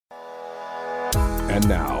And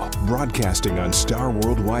now, broadcasting on Star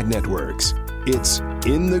Worldwide Networks, it's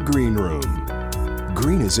In the Green Room.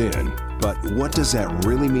 Green is in, but what does that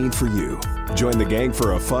really mean for you? Join the gang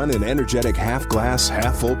for a fun and energetic half-glass,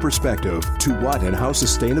 half-full perspective to what and how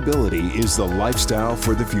sustainability is the lifestyle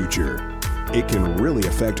for the future. It can really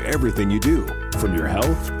affect everything you do, from your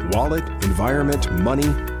health, wallet, environment,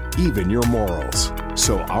 money, even your morals.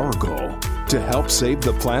 So our goal, to help save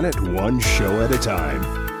the planet one show at a time.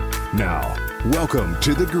 Now, welcome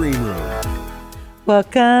to the Green Room.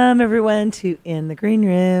 Welcome, everyone, to In the Green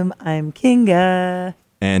Room. I'm Kinga.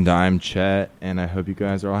 And I'm Chet, and I hope you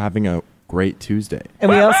guys are all having a great Tuesday. And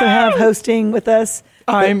we also have hosting with us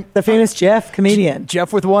the famous Jeff, comedian.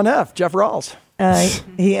 Jeff with one F, Jeff Rawls.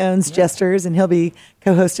 He owns Jesters, and he'll be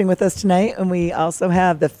co-hosting with us tonight. And we also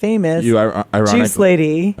have the famous Juice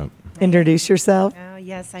Lady. Oh. Introduce yourself. Oh,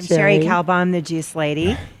 yes, I'm Sherry Calbaum, the Juice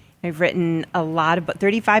Lady. I've written a lot of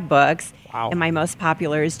 35 books. Wow. And my most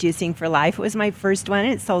popular is Juicing for Life. It was my first one.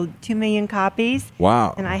 It sold 2 million copies.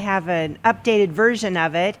 Wow. And I have an updated version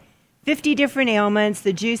of it. 50 different ailments,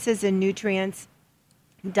 the juices and nutrients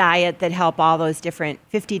diet that help all those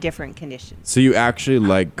 50 different conditions. So you actually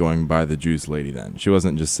like going by the Juice Lady then? She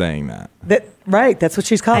wasn't just saying that. Right, that's what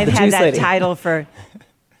she's called, I've the had Juice that Lady. title for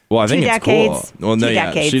Well, I think decades, it's cool. Well, no,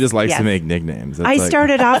 decades, she just likes yes. to make nicknames. I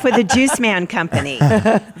started off with a Juice Man company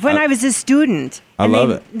when I was a student. I love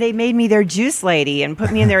it. They made me their Juice Lady and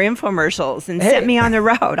put me in their infomercials and sent me on the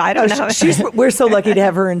road. I don't know. We're so lucky to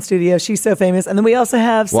have her in studio. She's so famous. And then we also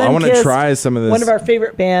have I want to Sunkissed, try some of this. one of our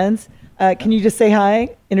favorite bands. Can you just say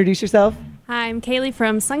hi? Introduce yourself. Hi, I'm Kaylee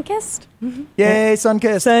from Sunkissed. Yay,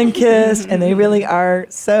 Sunkissed. Sunkissed, and they really are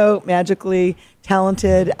so magically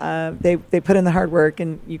talented. They put in the hard work,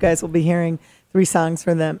 and you guys will be hearing 3 songs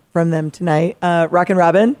from them tonight. Rockin'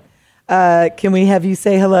 Robin, can we have you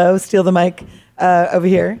say hello? Steal the mic over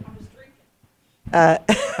here. I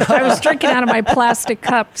was drinking out of my plastic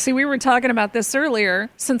cup. See, we were talking about this earlier.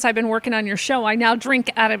 Since I've been working on your show, I now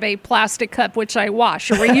drink out of a plastic cup, which I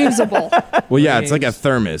wash, a reusable. Well, yeah, it's like a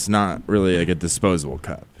thermos, not really like a disposable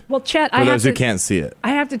cup. Well, Chet, For those who can't see it. I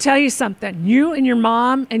have to tell you something. You and your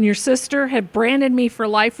mom and your sister have branded me for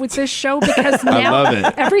life with this show because now I love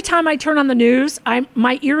it. Every time I turn on the news,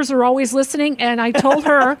 my ears are always listening, and I told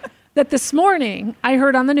her that this morning I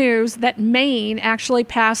heard on the news that Maine actually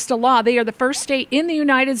passed a law. They are the first state in the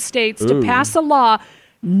United States to pass a law.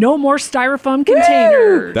 No more styrofoam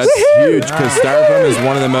containers. That's huge because styrofoam is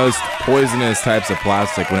one of the most poisonous types of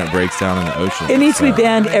plastic when it breaks down in the ocean. It needs to be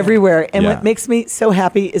banned everywhere. And what makes me so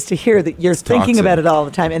happy is to hear that you're thinking about it all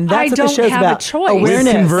the time. And that's what the show's about. I don't have a choice. Awareness.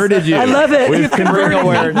 We've converted you. I love it. We've converted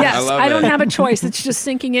awareness. Yes, I don't have a choice. It's just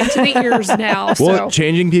sinking into the ears now. Well,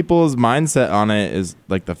 changing people's mindset on it is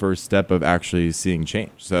like the first step of actually seeing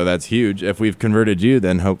change. So that's huge. If we've converted you,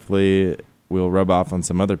 then hopefully we'll rub off on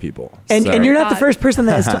some other people. And you're not the first person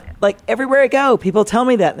that has like everywhere I go, people tell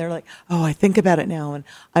me that and they're like, "Oh, I think about it now, and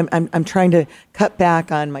I'm trying to cut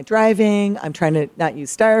back on my driving. I'm trying to not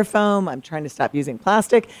use styrofoam. I'm trying to stop using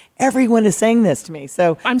plastic." Everyone is saying this to me,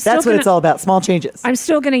 so that's what it's all about. Small changes. I'm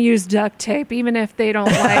still going to use duct tape, even if they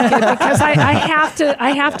don't like it, because I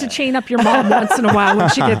have to chain up your mom once in a while when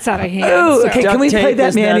she gets out of hand. Ooh, so. okay, can we play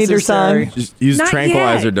that Maneater song? Just use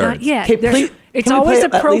tranquilizer darts. Not yet. Okay, please. It's Can we always play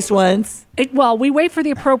it at least once. We wait for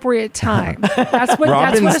the appropriate time. That's what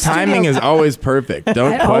Robin's timing is always perfect.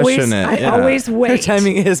 Don't question it. I always wait. Her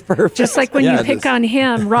timing is perfect. Just like when you pick on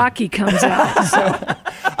him, Rocky comes out. So.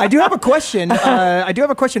 I do have a question. If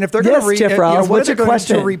they're going Jeff Rawls, what are they going to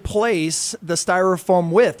question? replace the styrofoam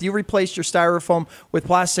with? You replaced your styrofoam with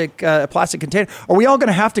plastic container. Are we all going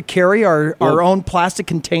to have to carry our own plastic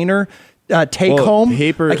container? Take home,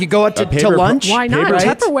 paper. Like you go out to lunch. Why not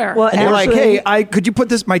Tupperware? Well, and you're like, hey, could you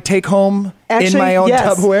put my take home in my own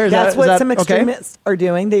Tupperware? That's what some okay? extremists are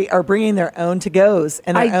doing. They are bringing their own to-goes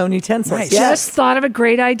and their own utensils. Nice. Just thought of a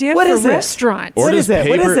great idea for restaurants. Or What just is it?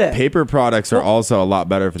 What is it? Paper products are also a lot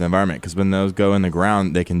better for the environment because when those go in the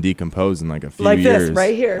ground, they can decompose in like a few years. Like this,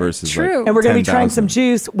 right here. Versus True. Like And we're going to be 10,000. trying some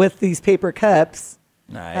juice with these paper cups.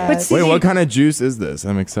 Nice. But see, Wait, what kind of juice is this?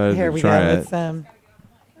 I'm excited Here to we try go. it. It's,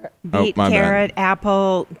 beet, my bad. carrot,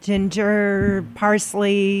 apple, ginger,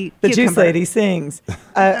 parsley, the cucumber. Juice Lady sings.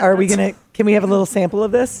 Are we going to? Can we have a little sample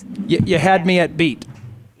of this? You had me at beet.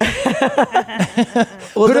 Well,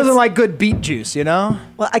 Who doesn't like good beet juice, you know?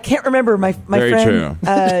 Well, I can't remember. My Very friend true.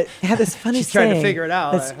 had this funny She's saying. trying to figure it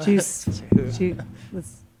out. Let's juice.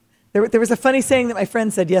 There was a funny saying that my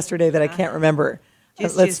friend said yesterday that I can't remember.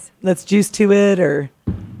 Let's juice to it, or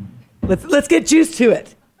let's get juice to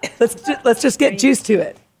it. Let's just get juice to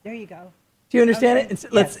it. There you go. Do you understand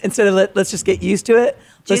it? Let's just get used to it.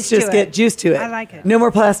 Let's Juice just to get it. juiced to it. I like it. No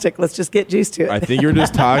more plastic. Let's just get juiced to it. I think you're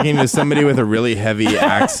just talking to somebody with a really heavy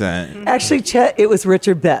accent. Actually, Chet, it was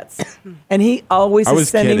Richard Betts, and he always I is was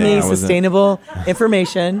sending kidding. I me wasn't. sustainable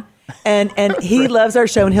information, and he loves our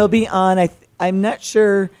show, and he'll be on. I'm not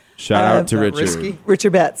sure. Shout out to Richard. Risky?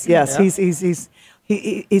 Richard Betts. Yes, Yeah.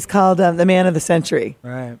 he's called the man of the century.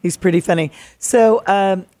 Right. He's pretty funny. So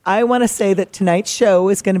I want to say that tonight's show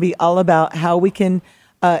is going to be all about how we can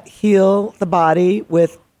heal the body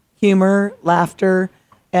with humor, laughter,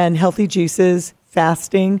 and healthy juices.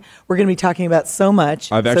 Fasting. We're going to be talking about so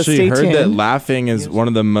much. I've so actually stay heard tuned. that laughing is one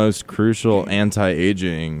of the most crucial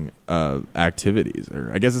anti-aging activities.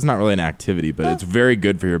 Or I guess it's not really an activity, but it's very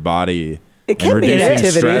good for your body. It can and be an reducing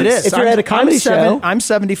activity. stress. It is. If you're at a comedy show. I'm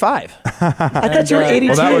 75. I thought you were 82.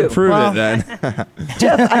 Well, that would prove Well, it then.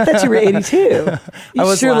 Jeff, I thought you were 82. You I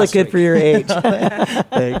was sure look last good week. for your age.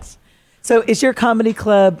 Thanks. So, is your comedy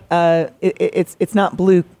club? It's not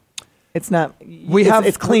blue. It's not.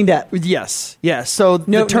 It's cleaned up. Yes, yes. So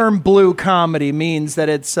No, the term blue comedy means that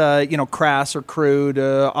it's crass or crude,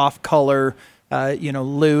 off color,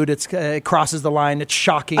 lewd. It crosses the line. It's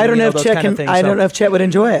shocking. I don't know if those Chet kind of can. things. I So- don't know if Chet would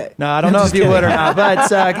enjoy it. No, I don't know if you would or not.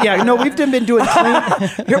 But we've been doing clean.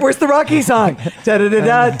 Here, where's the Rocky song? Da da da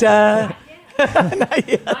da da.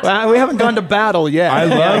 Well, we haven't gone to battle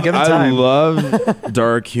yet. Give it I time. love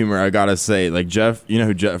dark humor. I gotta say, like Jeff, you know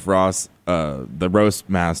who Jeff Ross, the roast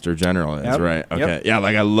master general is, Yep. right? Okay, Yep. yeah,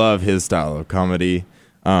 like I love his style of comedy.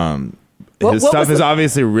 What His was stuff is the-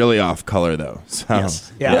 obviously really off color though. So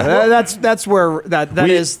Yes. Yeah, that's where that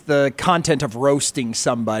is the content of roasting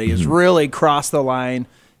somebody is really cross the line.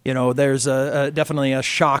 There's definitely a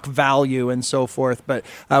shock value and so forth, but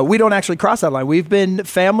we don't actually cross that line. We've been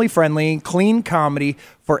family friendly, clean comedy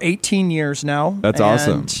for 18 years now. That's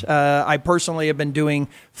and, awesome. I personally have been doing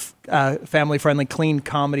family friendly, clean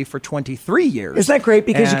comedy for 23 years. Isn't that great?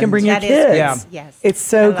 Because you can And- bring your That is kids. great. Yeah. Yes.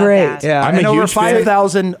 It's I so love great. that. Yeah, I'm and a over huge fan.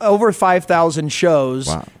 5,000 shows.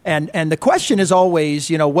 Wow. And the question is always,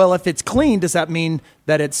 well, if it's clean, does that mean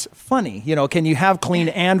that it's funny? Can you have clean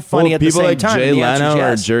and funny Well, at the people same like time? Jay And the answer is Leno or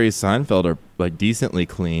yes. Jerry Seinfeld are like decently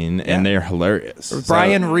clean and they're hilarious. So-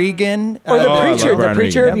 Brian Regan. Or the Oh, I love preacher. The Brian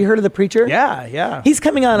preacher. Regan. Have you heard of the preacher? Yeah, yeah. He's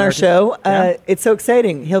coming on our show. Yeah. It's so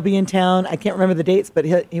exciting. He'll be in town. I can't remember the dates, but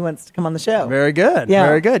he wants to come on the show. Very good. Yeah.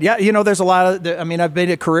 Very good. Yeah, there's a lot of, I've made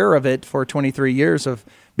a career of it for 23 years of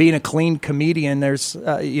being a clean comedian. There's,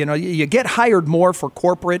 you get hired more for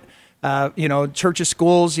corporate, churches,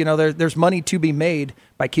 schools, there's money to be made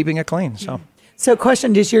by keeping it clean. So,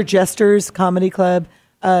 question: does your Jesters Comedy Club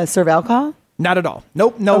serve alcohol? Not at all.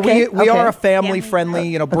 Nope. No, Okay, we are a Family family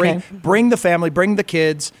friendly, Okay. bring the family, bring the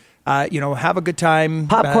kids, have a good time.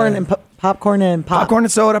 Popcorn and popcorn and pop. popcorn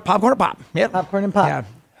and soda, popcorn and pop. Yep. Popcorn and pop. Yeah.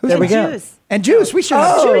 There we go. Juice. And juice. We should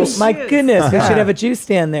have Oh juice. my Juice. goodness! We Yeah. should have a juice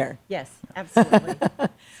stand there. Yes, absolutely.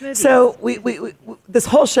 Smoothies. So we this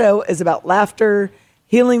whole show is about laughter,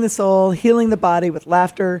 healing the soul, healing the body with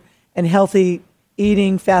laughter and healthy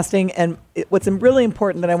eating, fasting, and what's really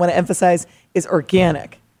important that I want to emphasize is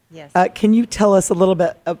organic. Yes. Can you tell us a little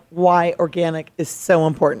bit of why organic is so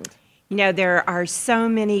important? There are so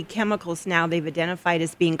many chemicals now they've identified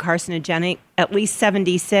as being carcinogenic, at least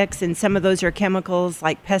 76, and some of those are chemicals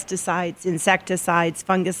like pesticides, insecticides,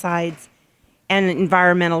 fungicides, and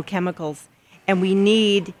environmental chemicals. And we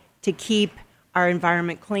need to keep our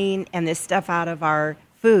environment clean and this stuff out of our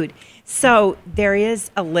food. So there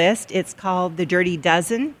is a list. It's called the Dirty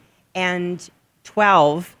Dozen, and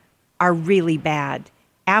 12 are really bad.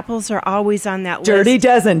 Apples are always on that Dirty list.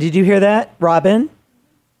 Dozen. Did you hear that, Robin?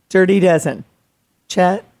 Dirty Dozen.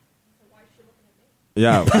 Chet?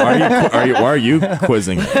 Yeah. Why are you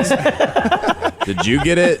quizzing us? Did you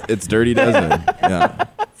get it? It's Dirty Dozen. Yeah.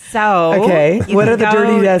 So, Okay, you what can are the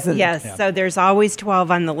Dirty Dozen? Yes, so there's always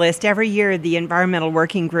 12 on the list. Every year, the Environmental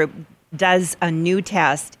Working Group does a new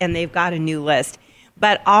test, and they've got a new list.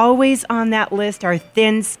 But always on that list are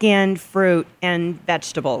thin-skinned fruit and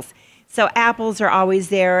vegetables. So apples are always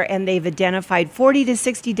there, and they've identified 40 to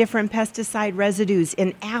 60 different pesticide residues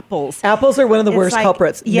in apples. Apples are one of the It's worst like-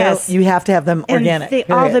 culprits. yes. No, you have to have them And organic.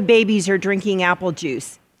 all period. the babies are drinking apple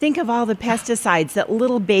juice. Think of all the pesticides that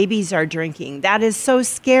little babies are drinking. That is so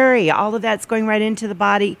scary. All of that's going right into the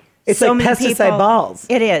body. It's so like many pesticide people- balls.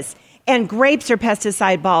 It is. And grapes are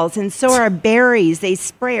pesticide balls, and so are berries. They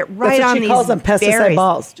spray it right what on she these calls them, pesticide berries.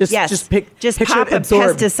 balls. Just just picture pop it a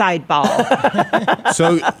absorbed. pesticide ball.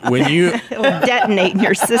 So when you It'll detonate in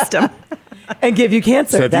your system. and give you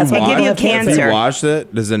cancer. so if That's you why give you wash, if cancer. you wash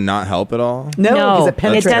it, does it not help at all? No, because it it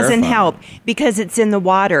penetrates. doesn't terrifying. help because it's in the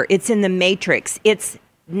water. It's in the matrix. It's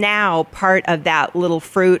now part of that little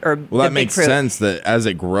fruit or Well, the that big makes fruit. sense that as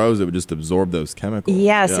it grows, it would just absorb those chemicals.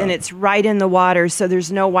 Yes, Yeah. and it's right in the water, so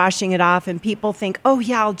there's no washing it off. And people think, oh,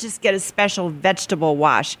 yeah, I'll just get a special vegetable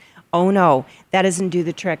wash. Oh, no, that doesn't do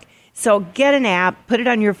the trick. So get an app, put it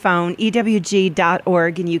on your phone,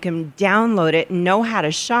 ewg.org, and you can download it and know how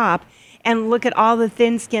to shop and look at all the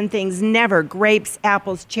thin-skin things. Never grapes,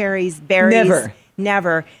 apples, cherries, berries.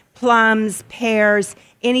 Never. Plums, pears,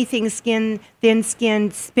 anything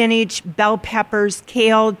thin-skinned, spinach, bell peppers,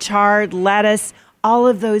 kale, chard, lettuce, all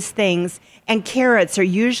of those things. And carrots are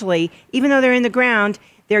usually, even though they're in the ground,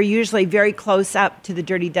 they're usually very close up to the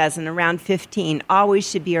Dirty Dozen, around 15. Always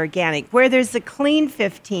should be organic. Where there's the Clean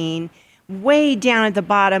 15, way down at the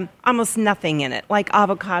bottom, almost nothing in it. Like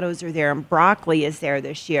avocados are there and broccoli is there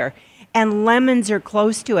this year. And lemons are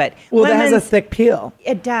close to it. Well, lemons, that has a thick peel.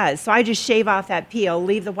 It does. So I just shave off that peel,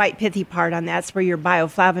 leave the white pithy part on. That's where your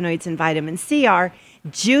bioflavonoids and vitamin C are.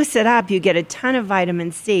 Juice it up. You get a ton of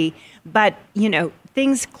vitamin C. But,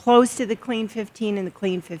 things close to the Clean 15 and the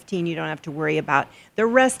Clean 15 you don't have to worry about. The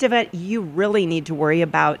rest of it you really need to worry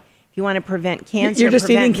about if you want to prevent cancer. You're just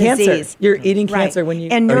eating prevent cancer. disease. You're eating Right. cancer when you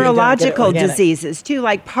and or you don't get it neurological organic. diseases too,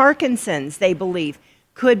 like Parkinson's. They believe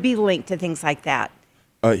could be linked to things like that.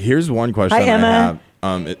 Here's one question Hi, Emma.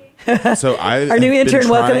 I have. So I Our new intern,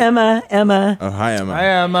 welcome, Emma. Oh, hi, Emma. I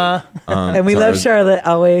am. And we sorry, I love was Charlotte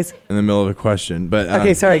always. in the middle of a question, but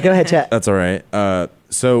Okay, sorry. Go ahead, Chet. That's all right.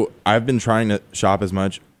 So I've been trying to shop as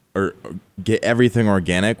much or get everything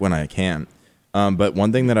organic when I can. But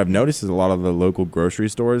one thing that I've noticed is a lot of the local grocery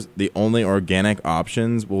stores, the only organic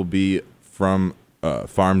options will be from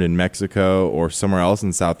farmed in Mexico or somewhere else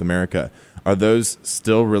in South America. Are those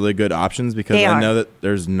still really good options? Because They I are. know that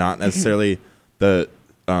there's not necessarily the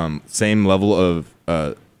same level of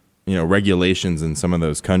regulations in some of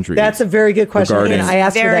those countries. That's a very good question. Regarding- And I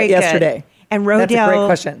asked her Very that good. yesterday. And That's a great Rodale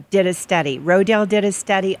question. did a study. Rodale did a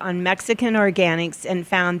study on Mexican organics and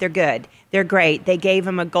found they're good. They're great. They gave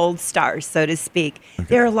them a gold star, so to speak.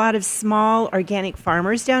 There are a lot of small organic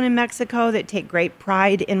farmers down in Mexico that take great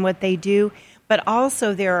pride in what they do. But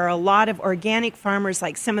also there are a lot of organic farmers,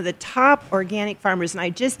 like some of the top organic farmers. And I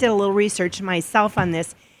just did a little research myself on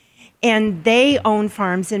this. And they own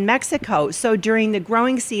farms in Mexico. So during the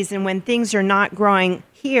growing season, when things are not growing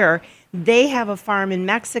here, they have a farm in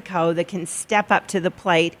Mexico that can step up to the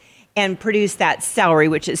plate and produce that celery,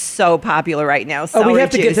 which is so popular right now. Celery have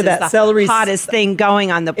to get juice to is that. the Celery's- hottest thing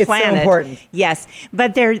going on the It's so planet. important. Yes,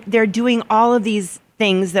 but they're doing all of these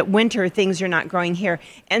things that winter things are not growing here,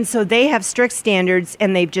 and so they have strict standards,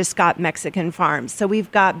 and they've just got Mexican farms. So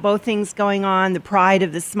we've got both things going on: the pride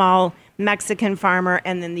of the small Mexican farmer,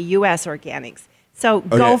 and then the U.S. organics. So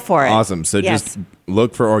go for it. Awesome. So Yes. just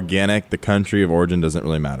look for organic. The country of origin doesn't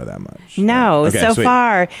really matter that much. No, Okay, so sweet.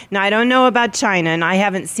 far. Now, I don't know about China, and I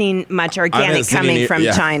haven't seen much organic seen coming any- from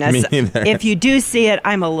yeah, China. me So neither. if you do see it,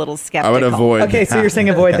 I'm a little skeptical. I would avoid. Okay, so you're saying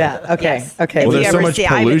avoid that. Okay, Yes. okay. Well, If you there's so ever much see- I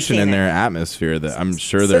haven't pollution seen in it. their atmosphere that I'm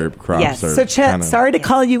sure their crops yes. are. So, Chet, kinda- sorry to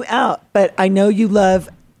call you out, but I know you love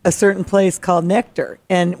a certain place called Nectar,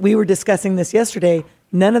 and we were discussing this yesterday.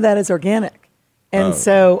 None of that is organic, and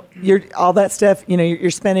so you're all that stuff.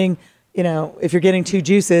 You're spending. If you're getting 2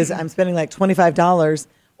 juices, I'm spending like $25,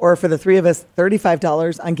 or for the 3 of us,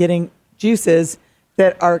 $35 on getting juices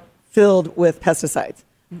that are filled with pesticides.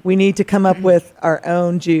 We need to come up with our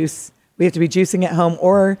own juice. We have to be juicing at home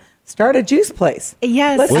or start a juice place.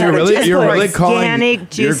 Yes. Let's Well, start you're a really, juice you're place. really calling. Organic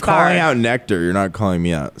You're juice calling bar. out Nectar. You're not calling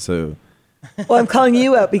me out. So, Well, I'm calling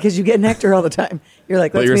you out because you get nectar all the time. You're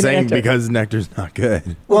like, but let's you're meet at saying Nectar. because Nectar's not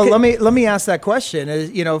good. Well, let me ask that question.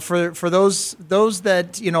 For those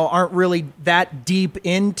that aren't really that deep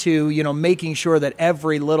into making sure that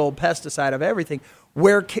every little pesticide of everything,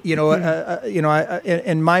 where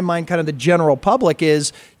in my mind, kind of the general public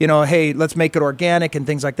is hey, let's make it organic and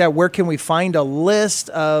things like that. Where can we find a list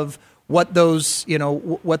of what those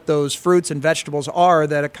what those fruits and vegetables are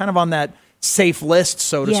that are kind of on that safe list,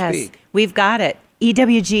 so to speak? We've got it.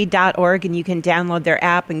 EWG.org, and you can download their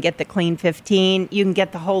app and get the Clean 15. You can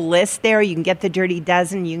get the whole list there. You can get the Dirty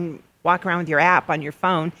Dozen. You can walk around with your app on your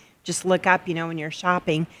phone. Just look up, when you're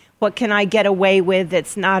shopping, what can I get away with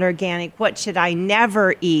that's not organic? What should I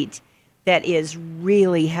never eat that is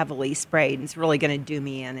really heavily sprayed and it's really going to do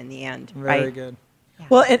me in the end? Very right? good.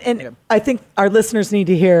 Well, and I think our listeners need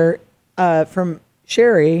to hear from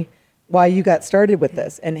Sherry why you got started with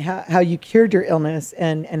this and how you cured your illness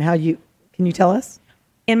and how you, can you tell us?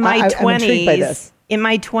 In my I'm intrigued by 20s,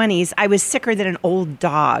 this. I was sicker than an old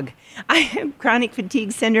dog. I have chronic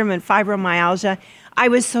fatigue syndrome and fibromyalgia. I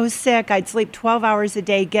was so sick, I'd sleep 12 hours a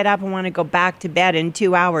day, get up and want to go back to bed in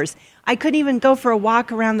 2 hours. I couldn't even go for a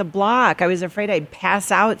walk around the block. I was afraid I'd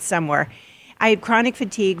pass out somewhere. I had chronic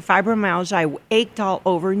fatigue, fibromyalgia. I ached all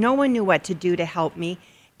over. No one knew what to do to help me,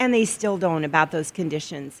 and they still don't about those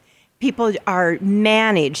conditions. People are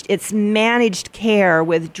managed. It's managed care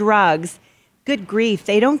with drugs. Good grief,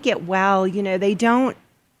 they don't get well. You know, they don't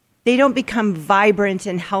become vibrant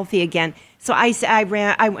and healthy again. So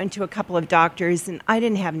I went to a couple of doctors, and I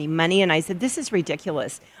didn't have any money, and I said, this is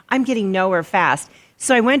ridiculous. I'm getting nowhere fast.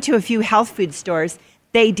 So I went to a few health food stores.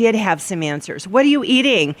 They did have some answers. What are you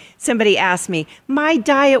eating? Somebody asked me. My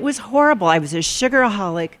diet was horrible. I was a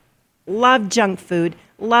sugaraholic, loved junk food,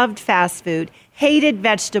 loved fast food, hated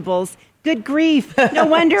vegetables. Good grief. No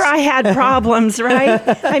wonder I had problems, right?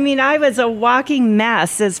 I mean, I was a walking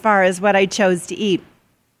mess as far as what I chose to eat.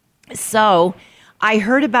 So I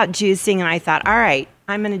heard about juicing, and I thought, all right,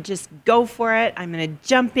 I'm going to just go for it. I'm going to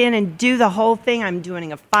jump in and do the whole thing. I'm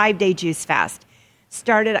doing a 5-day juice fast.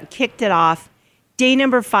 Kicked it off. Day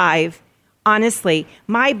number 5, honestly,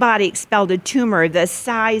 my body expelled a tumor the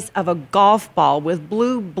size of a golf ball with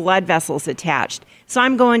blue blood vessels attached. So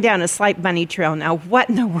I'm going down a slight bunny trail now. What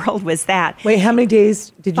in the world was that? Wait, how many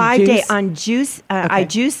days did you 5 juice? days on juice. Okay. I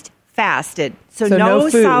juiced fasted. So no no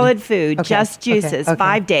food. solid food, Okay, just juices, okay.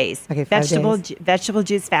 5 days. Okay, 5 days. Vegetable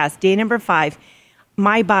juice fast. Day number 5,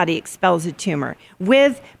 my body expels a tumor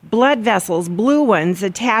with blood vessels, blue ones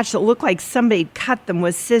attached that look like somebody cut them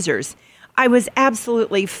with scissors. I was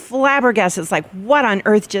absolutely flabbergasted. It's like, what on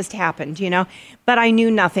earth just happened, you know? But I knew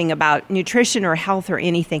nothing about nutrition or health or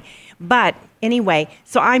anything. But anyway,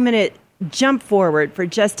 so I'm going to jump forward for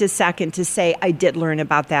just a second to say I did learn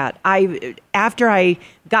about that. After I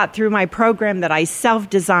got through my program that I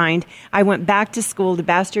self-designed, I went back to school to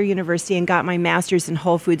Bastyr University and got my master's in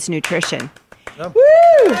Whole Foods Nutrition. Woo!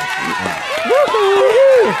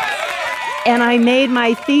 Woo-hoo! And I made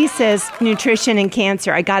my thesis, Nutrition and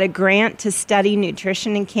Cancer. I got a grant to study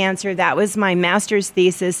nutrition and cancer. That was my master's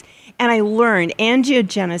thesis. And I learned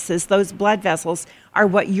angiogenesis, those blood vessels, are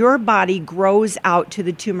what your body grows out to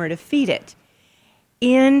the tumor to feed it.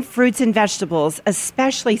 In fruits and vegetables,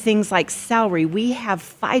 especially things like celery, we have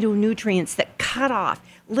phytonutrients that cut off,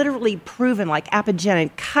 literally proven, like apigenin,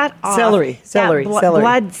 cut off Celery.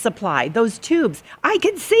 blood supply, those tubes. I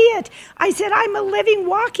could see it. I said, I'm a living,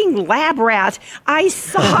 walking lab rat. I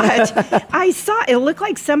saw it. It looked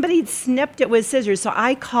like somebody snipped it with scissors. So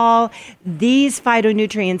I call these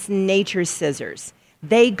phytonutrients nature's scissors.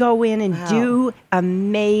 They go in and do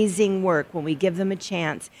amazing work when we give them a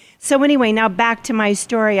chance. So anyway, now back to my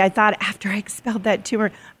story. I thought after I expelled that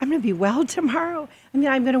tumor, I'm going to be well tomorrow. I mean,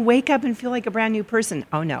 I'm going to wake up and feel like a brand new person.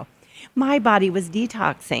 Oh, no. My body was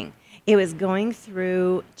detoxing. It was going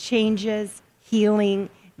through changes, healing,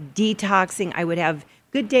 detoxing. I would have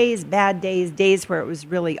good days, bad days, days where it was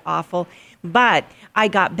really awful. But I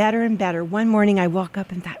got better and better. One morning I woke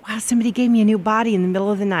up and thought, wow, somebody gave me a new body in the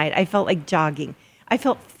middle of the night. I felt like jogging. I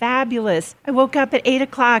felt fabulous. I woke up at 8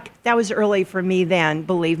 o'clock. That was early for me then,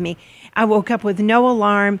 believe me. I woke up with no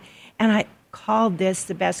alarm, and I called this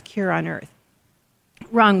the best cure on earth.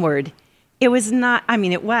 Wrong word. It was not, I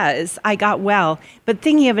mean, it was. I got well. But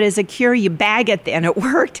thinking of it as a cure, you bag it then. It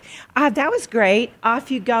worked. That was great. Off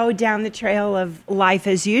you go down the trail of life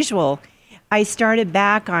as usual. I started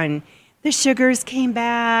back on, the sugars came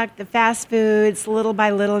back, the fast foods, little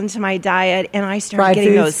by little into my diet, and I started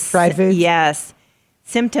getting those. Fried foods? Yes.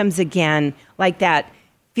 Symptoms again, like that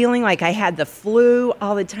feeling like I had the flu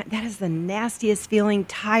all the time. That is the nastiest feeling,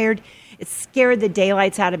 tired. It scared the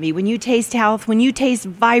daylights out of me. When you taste health, when you taste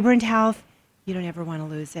vibrant health, you don't ever want to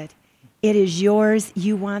lose it. It is yours.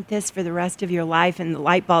 You want this for the rest of your life. And the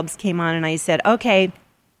light bulbs came on, and I said, okay,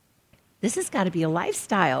 this has got to be a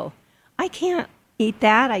lifestyle. I can't eat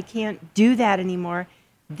that. I can't do that anymore.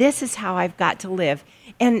 This is how I've got to live.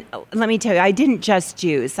 And let me tell you, I didn't just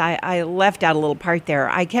juice. I left out a little part there.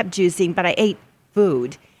 I kept juicing, but I ate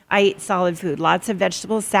food. I ate solid food, lots of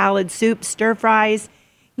vegetables, salad, soup, stir fries,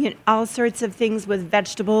 all sorts of things with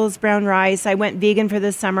vegetables, brown rice. I went vegan for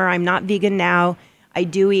the summer. I'm not vegan now. I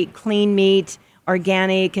do eat clean meat,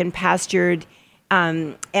 organic and pastured,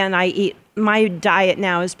 and I eat. My diet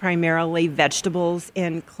now is primarily vegetables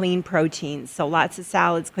and clean proteins, so lots of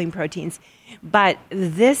salads, clean proteins. But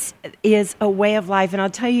this is a way of life, and I'll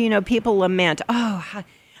tell you, people lament, oh,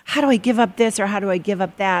 how do I give up this or how do I give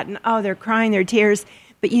up that? And oh, they're crying their tears.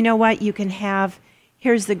 But you know what? You can have,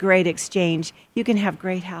 here's the great exchange. You can have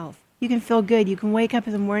great health. You can feel good. You can wake up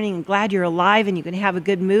in the morning and glad you're alive, and you can have a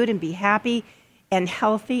good mood and be happy and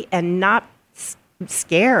healthy and not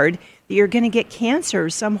scared that you're going to get cancer.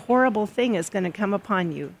 Some horrible thing is going to come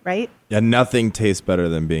upon you, right? Yeah, nothing tastes better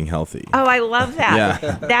than being healthy. Oh, I love that.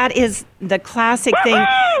 Yeah. That is the classic thing.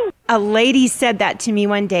 A lady said that to me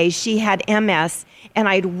one day. She had MS, and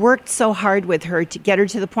I'd worked so hard with her to get her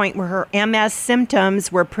to the point where her MS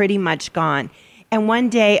symptoms were pretty much gone. And one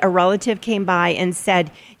day, a relative came by and said,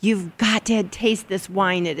 "You've got to taste this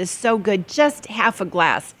wine. It is so good. Just half a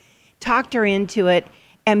glass." Talked her into it.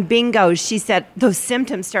 And bingo, she said those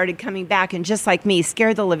symptoms started coming back, and just like me,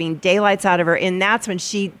 scared the living daylights out of her. And that's when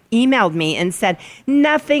she emailed me and said,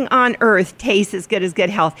 "Nothing on earth tastes as good as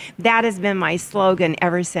good health." That has been my slogan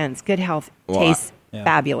ever since. Good health tastes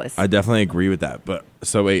fabulous. I definitely agree with that. But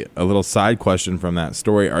so wait, a little side question from that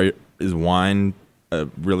story: is wine a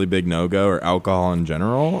really big no-go, or alcohol in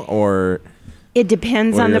general, or it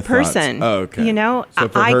depends what are on the your thoughts? person. Oh, okay. You know, So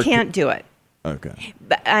for I her- can't do it, Okay.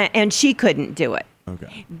 and she couldn't do it.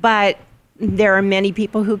 Okay. But there are many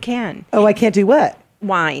people who can. Oh, I can't do what?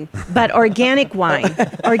 Wine, but organic wine.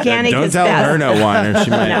 Organic Don't is tell best. her no wine, or she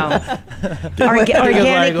might. No. He goes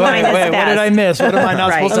Organic wine is wait, best. what did I miss? What am I not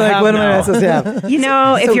Right. supposed to Like, have what am I now? not supposed to have? You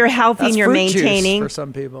know, if So you're healthy That's and you're fruit juice maintaining, for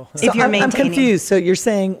some people. if you're I'm maintaining, confused. So you're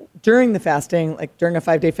saying during the fasting, like during a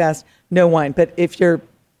 5-day fast, no wine. But if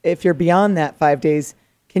you're beyond that 5 days,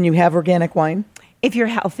 can you have organic wine? if you're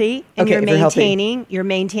healthy and Okay, you're if you're healthy. maintaining, you're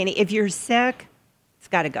maintaining. If you're sick, it's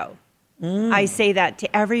got to go. I say that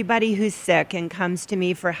to everybody who's sick and comes to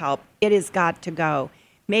me for help. It has got to go.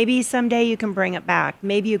 Maybe someday you can bring it back.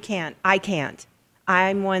 Maybe you can't. I can't.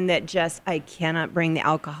 I'm one that I cannot bring the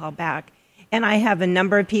alcohol back. And I have a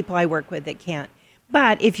number of people I work with that can't.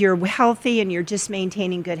 But if you're healthy and you're just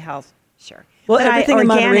maintaining good health, sure. Well, But everything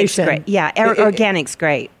in organic's moderation. great. Yeah, organic's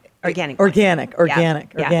great. Organic.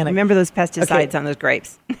 Organic. Yeah. Remember those pesticides on those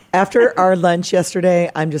grapes. After our lunch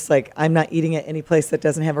yesterday, I'm just like, I'm not eating at any place that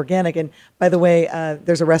doesn't have organic. And by the way,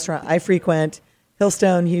 there's a restaurant I frequent,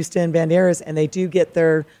 Hillstone, Houston, Banderas, and they do get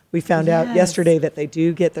we found out yesterday that they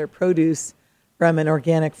do get their produce from an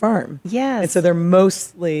organic farm. Yes. And so they're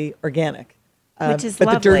mostly organic. Which is but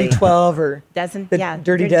lovely. the Dirty 12 or Dozen, the yeah,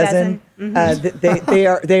 Dirty Dirty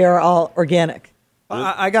Dozen, they are all organic.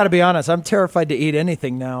 I got to be honest. I'm terrified to eat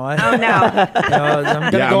anything now. Oh, no. I'm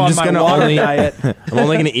going to Yeah, go I'm on just my gonna water only. diet. I'm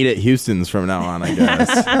only gonna eat at Houston's from now on, I guess.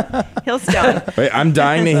 Hillstone. Wait, I'm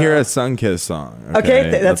dying to hear a Sunkissed song. Okay,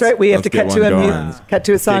 that's Let's- right. We have let's to get cut to one a going. cut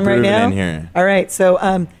to a song Get right grooving now. in here. All right,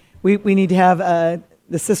 so we need to have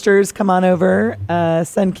the sisters come on over.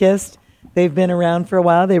 Sunkissed. They've been around for a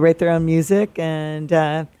while. They write their own music, and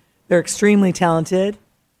they're extremely talented.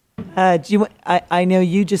 I know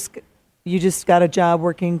you just got a job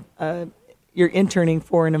working. You're interning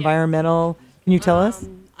for an environmental. Can you tell us?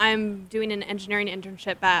 I'm doing an engineering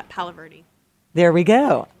internship at Palo Verde. There we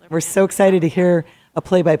go. We're so excited to hear a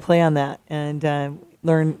play-by-play on that and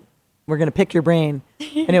learn. We're going to pick your brain.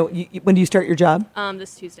 I know. When do you start your job?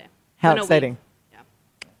 This Tuesday. How In a week. exciting. Yeah.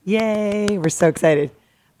 Yay. We're so excited.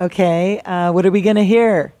 Okay. What are we going to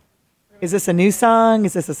hear? Is this a new song?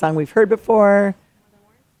 Is this a song we've heard before?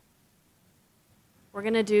 We're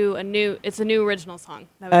going to do it's a new original song.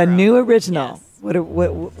 That we A wrote. new original. Yes.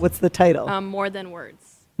 What's the title? More Than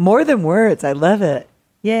Words. More Than Words. I love it.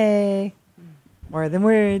 Yay. More Than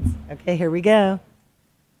Words. Okay, here we go.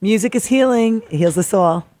 Music is healing. It heals the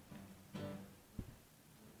soul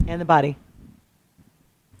and the body.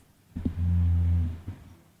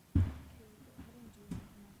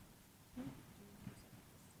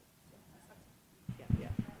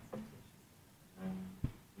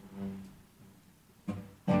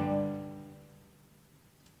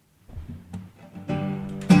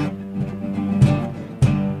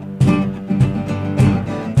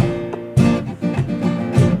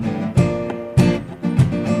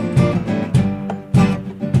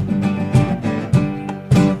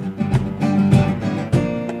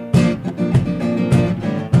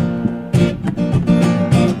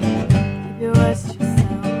 Keep your voice to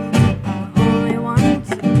yourself. I only want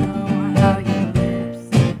to know how your lips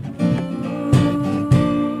move.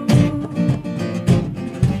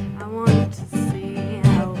 I want to see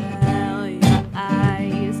how well your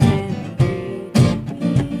eyes can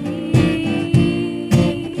read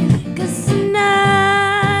me. 'Cause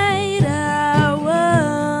tonight I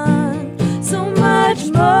want so much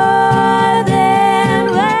more than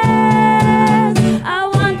words. I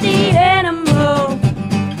want the animal.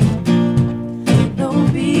 No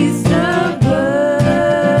beast of burden.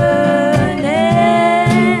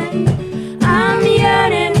 I'm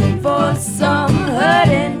yearning for some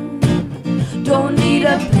hurting. Don't need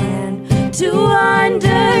a plan to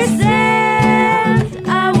understand.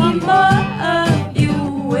 I want more of you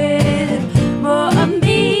with more of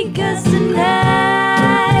me. 'Cause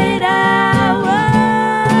tonight I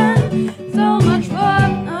want so much more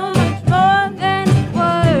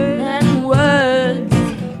than words.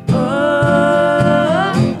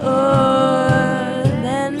 Oh, oh,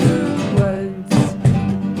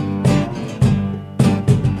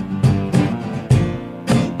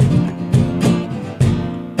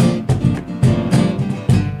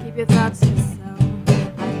 your thoughts yourself.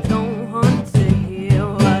 I don't want to hear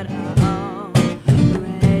what I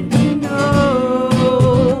already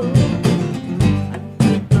know.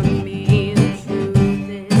 For me, the truth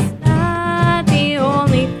is not the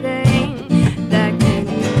only thing that can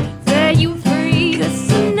set you free. 'Cause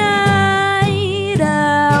tonight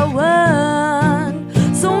I want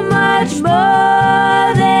so much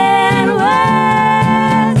more than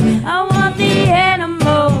words. I want the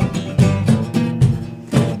animal,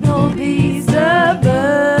 no peace of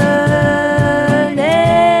burden.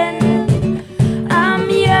 I'm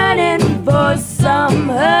yearning for some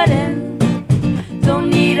hurting. Don't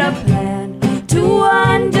need a plan to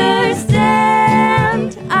understand.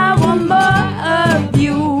 I want more of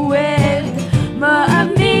you and more of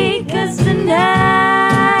me. 'Cause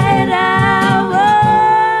tonight I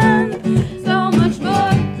want so much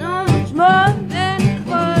more than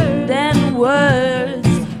words.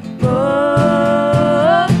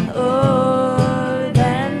 More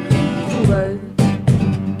than words.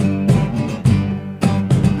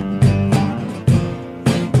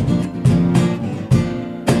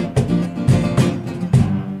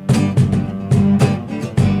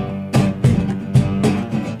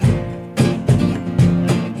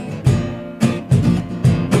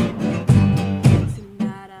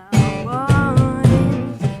 Tonight I want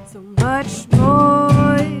so much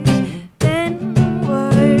more than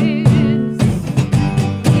words.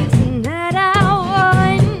 Tonight I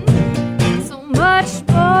want so much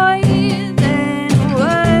more than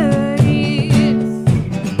words.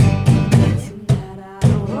 Tonight I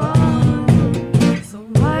want so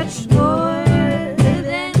much more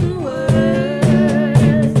than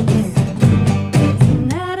words.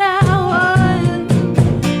 Tonight I want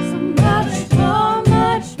so much more,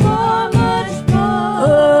 much more, much more.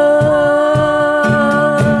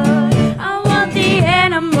 I want the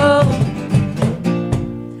animal,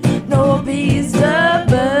 no beast of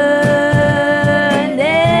burden.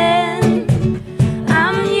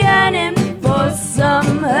 I'm yearning for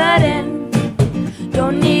some hurting.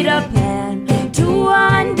 Don't need a plan to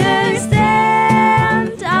understand.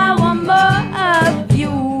 I want more of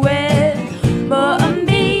you and more of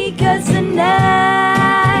me. 'Cause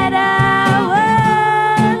tonight I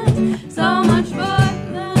want so much more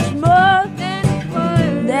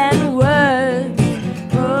than words.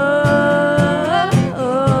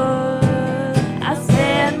 I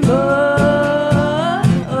said more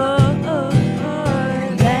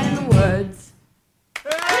than words.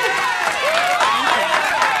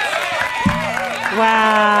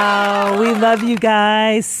 Wow, we love you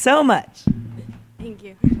guys so much. Thank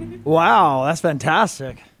you. Wow, that's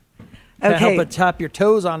fantastic. Can't help Okay, but tap your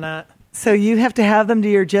toes on that. so you have to have them to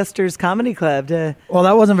your Jesters Comedy Club to. Well,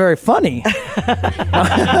 that wasn't very funny.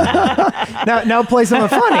 now play something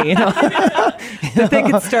funny. You know? That they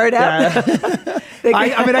could start out. They could-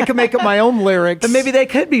 I mean, I can make up my own lyrics. but maybe they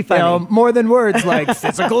could be you funny. know, more than words, like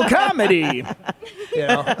physical comedy. You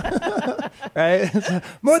know, right?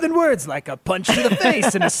 More than words, like a punch to the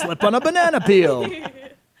face and a slip on a banana peel. I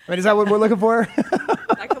mean, is that what we're looking for?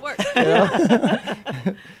 That could work.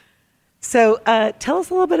 So tell us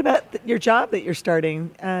a little bit about your job that you're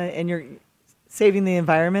starting and you're saving the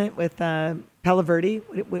environment with Palo Verde.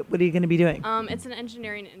 What are you going to be doing? It's an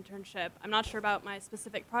engineering internship. I'm not sure about my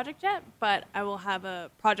specific project yet, but I will have a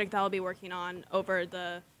project that I'll be working on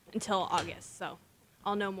until August, so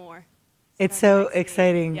I'll know more. It's that's so next week.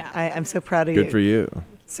 exciting. Yeah. I'm so proud of you. Good for you.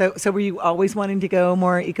 So were you always wanting to go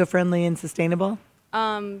more eco-friendly and sustainable?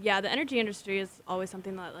 Yeah, the energy industry is always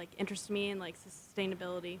something that interests me, and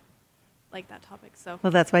sustainability, that topic. So Well,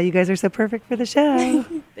 that's why you guys are so perfect for the show.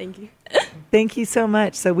 thank you. Thank you so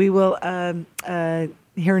much. So we will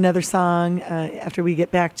hear another song after we get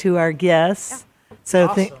back to our guests. So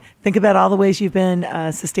think about all the ways you've been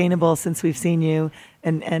sustainable since we've seen you,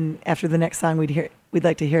 and after the next song, we'd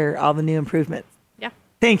like to hear all the new improvements. Yeah.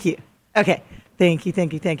 Thank you. Okay. Thank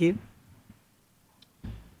you.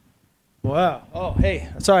 Wow. Oh, hey.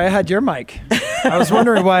 Sorry, I had your mic. I was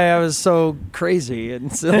wondering why I was so crazy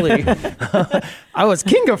and silly. I was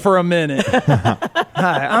Kinga for a minute.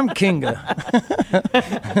 Hi, I'm Kinga.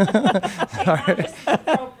 Sorry.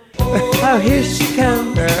 Oh, here she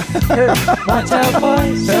comes. Watch out,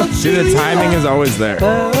 boys. See, the timing is always there.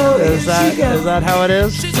 Oh, Is that how it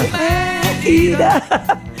is?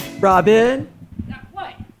 Robin,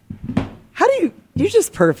 What? how do you're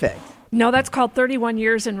just perfect. No, that's called 31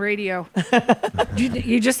 years in radio.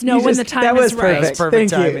 you just know You when just- the time that was is right. perfect. Perfect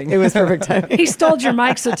Thank timing. you. It was perfect timing. He stole your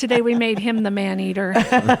mic, so today we made him the man eater.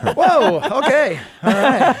 Whoa. Okay. All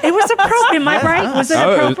right. It was appropriate. Am I right? Was it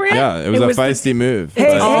Oh, appropriate? it was a feisty move.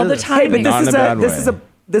 Hey, all the hey, timing. but Not in a bad way.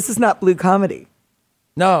 this is not blue comedy.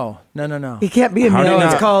 No. He can't be a How do you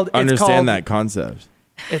millionaire. not it's understand called- that concept?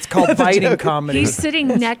 It's called biting comedy. He's sitting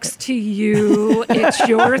next to you. It's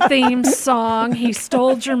your theme song. He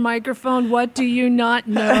stole your microphone. What do you not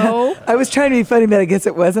know? I was trying to be funny, but I guess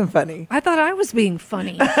it wasn't funny. I thought I was being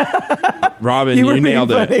funny. Robin, You were you being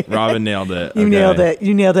nailed funny. it. Robin nailed it. You Okay. nailed it.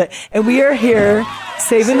 You nailed it. And we are here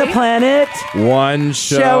saving the planet. One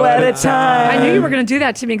Show at a time. I knew you were going to do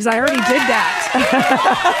that to me because I already did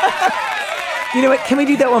that. You know what? Can we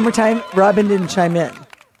do that one more time? Robin didn't chime in.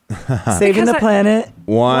 Saving Because the planet.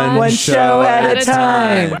 One show at a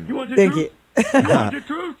time. time. Thank you. The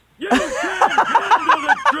truth? You can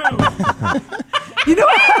handle the truth. You know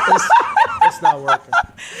what? It's not working.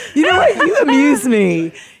 You know what? You amuse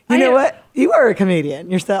me. You know am- what? You are a comedian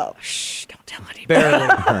yourself. Shh, don't tell anybody. Barely.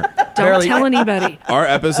 Don't barely. tell anybody. Our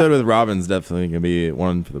episode with Robin's definitely going to be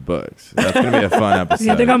one for the books. That's going to be a fun episode.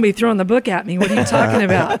 Yeah, they're going to be throwing the book at me. What are you talking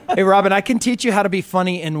about? Hey, Robin, I can teach you how to be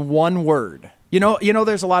funny in one word. You know,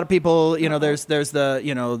 there's a lot of people, there's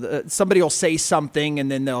somebody will say something and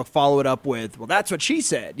then they'll follow it up with, well, that's what she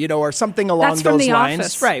said, or something along That's from those The lines.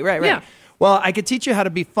 Office. Right. Yeah. Well, I could teach you how to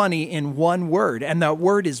be funny in one word, and that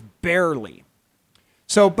word is barely.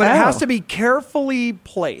 So, but it has Oh. to be carefully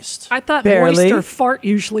placed. I thought Barely. moist or fart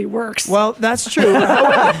usually works. Well, that's true.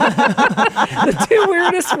 The two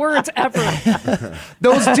weirdest words ever.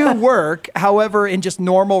 Those do work. However, in just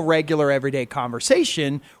normal, regular, everyday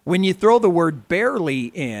conversation, when you throw the word barely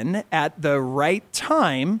in at the right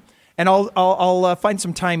time, and I'll find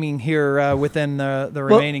some timing here within the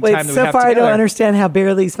remaining wait, time that we so have far I together. don't understand how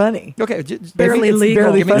barely's funny. Okay, Barely It's legal.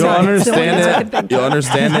 barely Give me funny. You'll time. understand it. You'll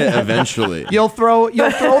understand it eventually. you'll throw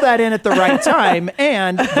that in at the right time,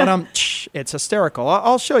 but it's hysterical.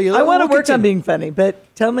 I'll show you. I want to We'll work on continue. being funny,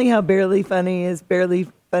 but tell me how barely funny is barely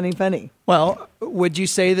funny. Well, would you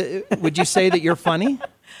say that you're funny?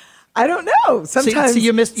 I don't know. Sometimes See,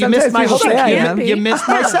 you missed sometimes my people whole say I can't am. be. You missed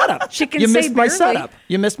my setup. She can you say missed my barely. setup.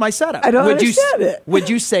 You missed my setup. I don't would understand it. Would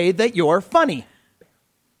you say that you're funny?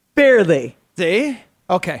 Barely. See?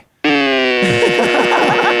 Okay.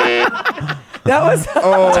 That was.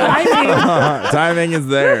 Timing is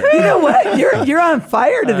there. You know what? You're on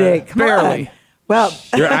fire today. Come barely. on. Well,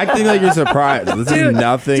 You're acting like you're surprised. This Dude, is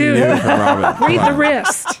nothing dude. new from Robin. Read Come the on.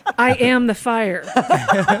 wrist. I am the fire.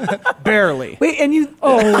 Barely. wait, and you.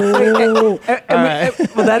 Oh, well,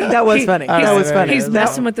 that was funny. That was funny. he's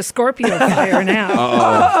messing with the Scorpio fire now.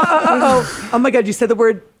 Oh my God! You said the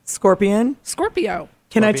word scorpion. Scorpio.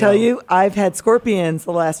 Can I tell you? I've had scorpions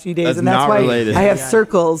the last few days, That's and that's not why related. I have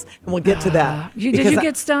circles, and we'll get to that. Did Because you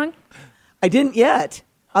get stung? I didn't yet.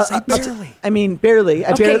 barely. I mean, barely.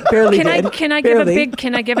 I Okay. barely Can did. I give a Barely.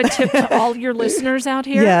 can I give a tip to all your listeners out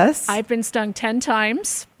here? Yes. I've been stung 10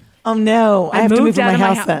 times. Oh no! I have to move moved from out my of my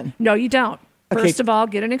house house. then. No, you don't. Okay. First of all,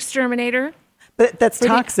 get an exterminator. But that's the-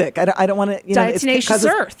 toxic. I don't want to. You know, it's Diatomaceous because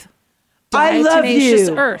it's- earth. I love Diatomaceous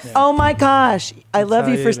you. earth. Oh my gosh! I love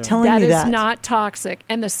you for telling That me is that. not toxic.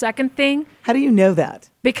 And the second thing, How do you know that?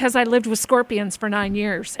 because I lived with Scorpions for 9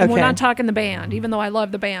 years, and we're Okay. not talking the band, even though I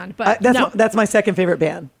love the band. But That's my second favorite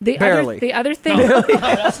band. Barely. The other thing,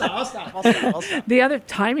 the other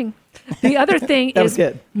timing, the other thing That was is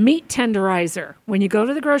good. meat tenderizer. When you go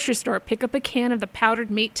to the grocery store, pick up a can of the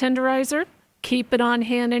powdered meat tenderizer. Keep it on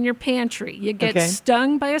hand in your pantry. You get Okay.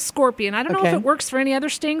 stung by a scorpion. I don't know if Okay. it works for any other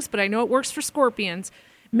stings, but I know it works for scorpions.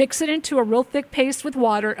 Mix it into a real thick paste with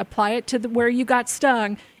water. Apply it to where you got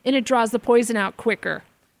stung, and it draws the poison out quicker.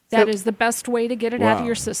 That is the best way to get it out of Wow.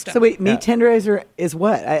 your system. So wait, meat tenderizer is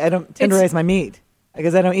what? I don't tenderize my meat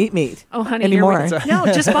because I don't eat meat. Oh, honey, anymore. No,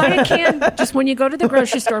 just buy a can. Just when you go to the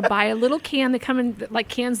grocery store, buy a little can. They come in like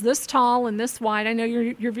cans this tall and this wide. I know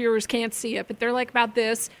your viewers can't see it, but they're like about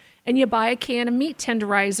this. And you buy a can of meat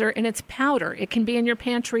tenderizer, and it's powder. It can be in your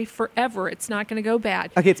pantry forever. It's not going to go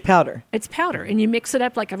bad. Okay, it's powder. It's powder, and you mix it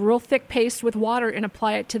up like a real thick paste with water and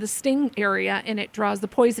apply it to the sting area, and it draws the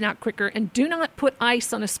poison out quicker. And do not put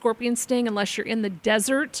ice on a scorpion sting unless you're in the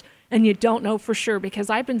desert and you don't know for sure,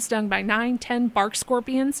 because I've been stung by 9, 10 bark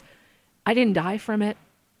scorpions. I didn't die from it.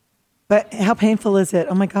 But how painful is it?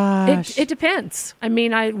 Oh my gosh! It depends. I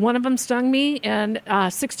mean, one of them stung me, and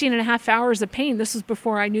 16 and a half hours of pain. This was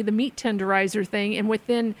before I knew the meat tenderizer thing. And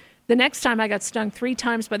within the next time, I got stung 3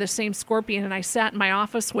 times by the same scorpion, and I sat in my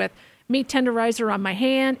office with meat tenderizer on my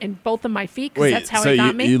hand and both of my feet, because Wait, that's how so it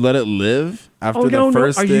got me. you let it live? after the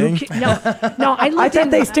first Are sting? you kidding? No, I I lived thought in.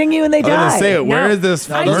 they sting you and they I was die. gonna say, where No. is this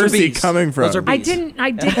No, those are mercy bees. coming from? Those are bees.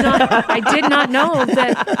 I did not know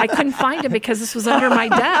that I couldn't find it because this was under my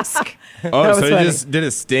desk. Oh, was so you funny. just did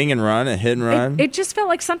a sting and run, a hit and run? It just felt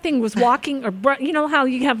like something was walking, or you know how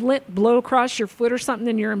you have lint blow across your foot or something,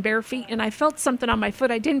 and you're in bare feet. And I felt something on my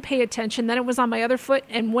foot. I didn't pay attention. Then it was on my other foot,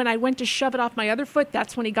 and when I went to shove it off my other foot,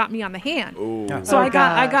 that's when he got me on the hand. So I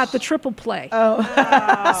got the triple play. Oh.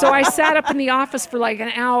 So I sat up in the office for like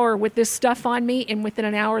an hour with this stuff on me, and within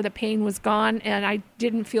an hour the pain was gone, and I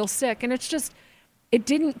didn't feel sick. And it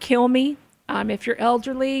didn't kill me. If you're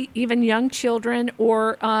elderly, even young children,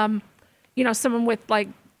 or someone with like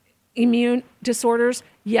immune disorders,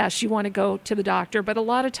 yes, you want to go to the doctor. But a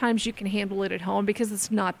lot of times you can handle it at home because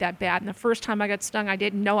it's not that bad. And the first time I got stung, I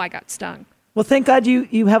didn't know I got stung. Well, thank God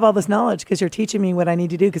you have all this knowledge because you're teaching me what I need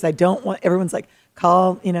to do because I don't want everyone's like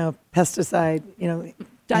call pesticide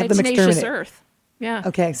have them Diatomaceous exterminate. earth. Yeah.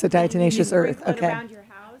 Okay, so diatomaceous earth. Okay.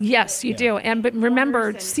 Yes, you do. But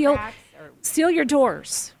remember, seal your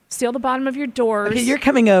doors. Seal the bottom of your doors. Okay, you're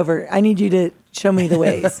coming over. I need you to show me the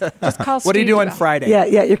ways. Just call What are you Steve doing to go. Friday? Yeah,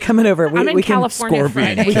 you are coming over. I'm in we can California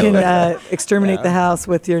Friday. we can exterminate the house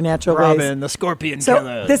with your natural ways. Robin, the scorpion So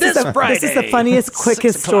killer. this is the funniest,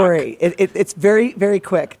 quickest 6 o'clock. story. It's very, very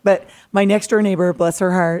quick. But my next door neighbor, bless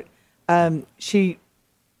her heart, she's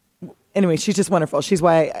just wonderful. She's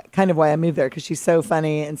why I moved there because she's so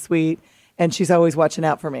funny and sweet, and she's always watching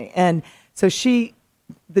out for me. And so she,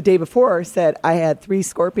 the day before, said I had 3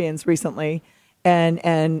 scorpions recently,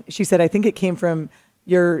 and she said I think it came from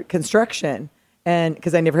your construction, and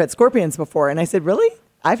because I never had scorpions before. And I said, really?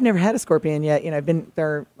 I've never had a scorpion yet. I've been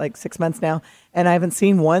there like 6 months now, and I haven't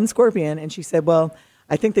seen one scorpion. And she said, well,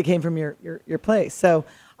 I think they came from your place. So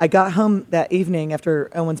I got home that evening after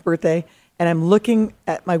Owen's birthday, and I'm looking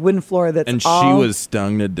at my wooden floor that's and she all... was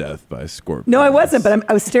stung to death by scorpions. No, I wasn't, but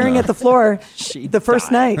I was staring at the floor the first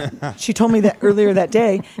died. night. She told me that earlier that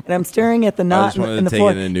day, and I'm staring at the knot just wanted in to the take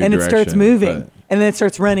floor, it in a new and it starts direction, moving, but- and then it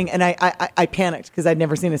starts running, and I panicked because I'd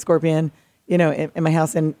never seen a scorpion, in my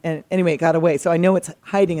house, and anyway, it got away. So I know it's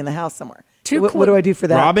hiding in the house somewhere. What do I do for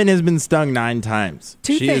that? Robin has been stung 9 times.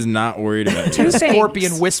 Two She things. is not worried about Two it. things.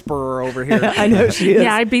 Scorpion whisperer over here. I know she is.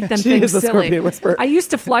 Yeah, I beat them She things is a silly. scorpion whisperer. I used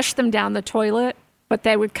to flush them down the toilet, but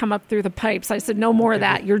they would come up through the pipes. I said, no more of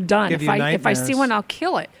that. You're done. give If you I see nightmares. one, I'll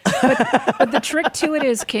kill it. But the trick to it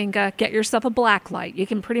is, Kinga, get yourself a black light. You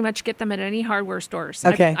can pretty much get them at any hardware stores.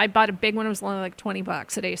 Okay. I bought a big one. It was only like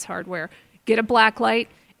 $20 at Ace Hardware. Get a black light.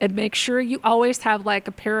 And make sure you always have like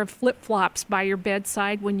a pair of flip-flops by your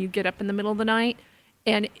bedside when you get up in the middle of the night.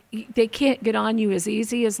 And they can't get on you as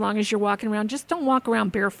easy as long as you're walking around. Just don't walk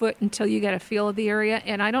around barefoot until you get a feel of the area.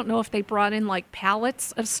 And I don't know if they brought in like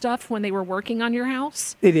pallets of stuff when they were working on your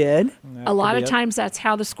house. They did. A lot of times that's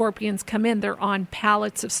how the scorpions come in. They're on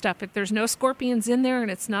pallets of stuff. If there's no scorpions in there and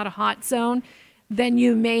it's not a hot zone, then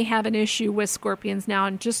you may have an issue with scorpions now,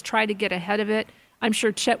 and just try to get ahead of it. I'm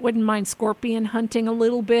sure Chet wouldn't mind scorpion hunting a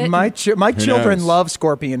little bit. My children knows? love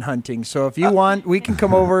scorpion hunting, so if you want, we can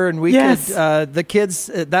come over and we Yes. could. The kids,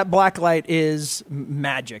 that black light is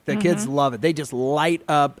magic. The kids Mm-hmm. love it. They just light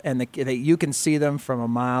up, and you can see them from a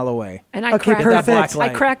mile away. And I Okay, crack perfect. up. That black I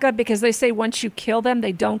light. crack up because they say once you kill them,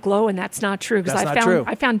 they don't glow, and that's not true. Because That's not true.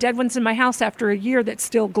 I found dead ones in my house after a year that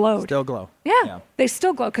still glowed. Still glow. Yeah, they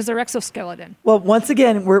still glow because they're exoskeleton. Well, once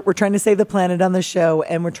again, we're trying to save the planet on the show,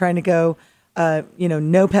 and we're trying to go,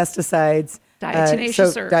 no pesticides.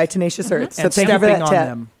 Diatomaceous earth. Diatomaceous earth. So And thank you for that, stepping on Ted.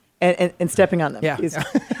 them. And stepping on them. Yeah. Yes.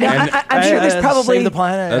 Now, I'm sure there's probably save the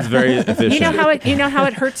planet. That's very efficient. You know how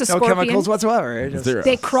it hurts a no scorpion. chemicals whatsoever. Just Zero.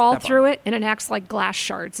 They crawl step on through it, and it acts like glass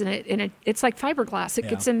shards, and it's like fiberglass. It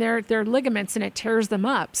gets in their ligaments, and it tears them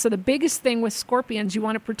up. So the biggest thing with scorpions, you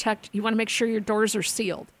want to make sure your doors are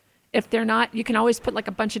sealed. If they're not, you can always put like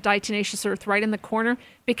a bunch of diatomaceous earth right in the corner,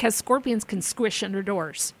 because scorpions can squish under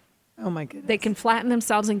doors. Oh my goodness. They can flatten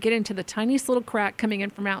themselves and get into the tiniest little crack coming in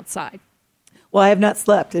from outside. Well, I have not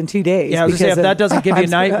slept in 2 days. Yeah, I was gonna say, because if that of- doesn't give you I'm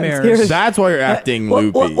scared- I'm nightmares. scared. That's why you're acting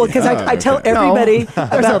loopy. Well, because I tell okay. everybody No, there's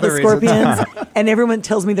about the other reasons. scorpions, and everyone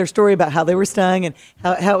tells me their story about how they were stung and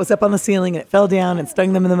how it was up on the ceiling and it fell down and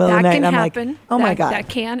stung them in the middle of the That night. can And I'm happen. like, oh my That- God. That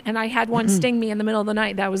can. And I had one sting me in the middle of the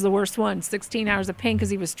night. That was the worst one. 16 hours of pain because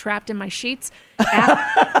he was trapped in my sheets.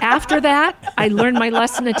 After that, I learned my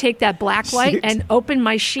lesson to take that black light and open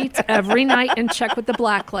my sheets every night and check with the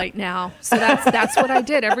black light now. So that's what I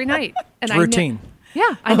did every night. And It's routine. Yeah,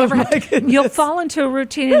 I never my had. goodness. You'll fall into a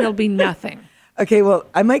routine and it'll be nothing. Okay, well,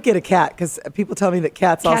 I might get a cat because people tell me that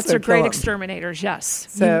cats Cats also are great kill 'em. exterminators. Yes,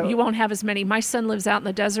 So- you won't have as many. My son lives out in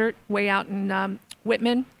the desert, way out in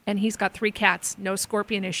Whitman, and he's got 3 cats. No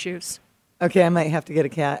scorpion issues. Okay, I might have to get a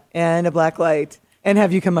cat and a black light and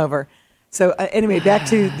have you come over. So anyway, back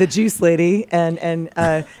to the juice lady, and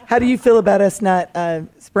how do you feel about us not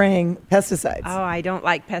spraying pesticides? Oh, I don't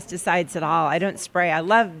like pesticides at all. I don't spray. I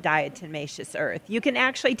love diatomaceous earth. You can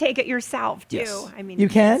actually take it yourself too. Yes. I mean, You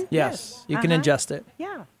can? Yes, you can ingest it.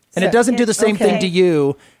 Yeah. And it doesn't do the same thing to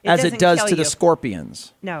you It as it doesn't does kill to the you.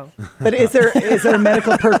 scorpions. No. But is there a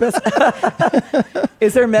medical purpose?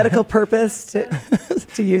 Is there a medical purpose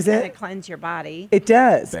to use To it? cleanse your body. It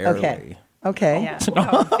does. Barely. Okay. Okay. Yeah.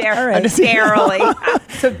 Oh, All right. barely.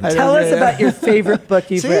 So tell us about your favorite book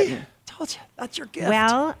you've written. Told you. That's your gift.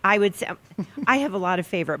 Well, I would say I have a lot of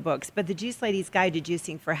favorite books, but The Juice Lady's Guide to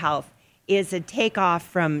Juicing for Health is a takeoff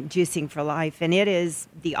from Juicing for Life, and it is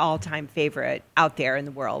the all-time favorite out there in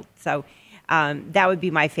the world. So that would be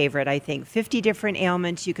my favorite, I think. 50 different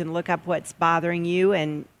ailments. You can look up what's bothering you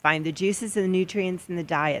and find the juices and the nutrients in the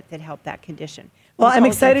diet that help that condition. Well, I'm Colds and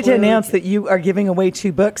excited to flu. announce that you are giving away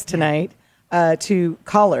 2 books tonight to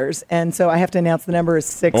callers, and so I have to announce the number is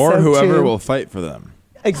 602. Or whoever will fight for them.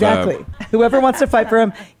 Exactly. So- Whoever wants to fight for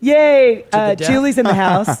him. Yay! the death. Julie's in the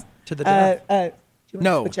house. To the death. Do you want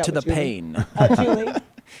No, switch out to the with Julie? pain. Julie.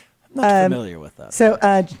 Not familiar with that. So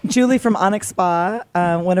Julie from Onyx Spa,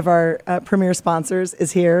 one of our premier sponsors,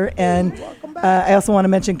 is here, and I also want to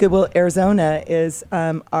mention Goodwill Arizona is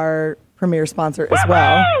our premier sponsor as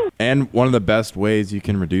well. And one of the best ways you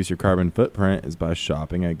can reduce your carbon footprint is by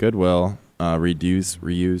shopping at Goodwill. Reduce,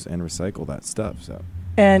 reuse, and recycle that stuff. So,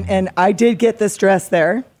 And I did get this dress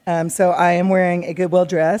there, so I am wearing a Goodwill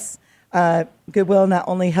dress. Goodwill not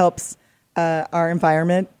only helps our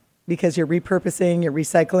environment because you're repurposing, you're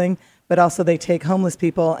recycling, but also they take homeless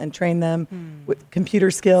people and train them with computer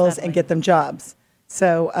skills and get them jobs.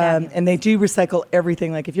 So, and they do recycle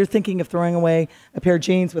everything. Like if you're thinking of throwing away a pair of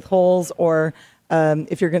jeans with holes, or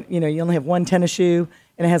if you're going, you only have one tennis shoe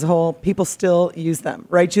and it has a hole, people still use them,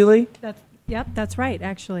 right, Julie? Yep, that's right.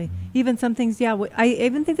 Actually, even some things. Yeah, I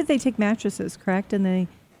even think that they take mattresses, correct, and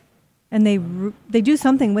they do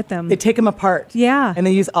something with them. They take them apart. Yeah. And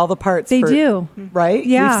they use all the parts. They do. Right?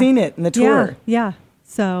 Yeah. We've seen it in the tour. Yeah.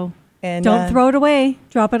 So And, don't throw it away.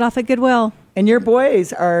 Drop it off at Goodwill. And your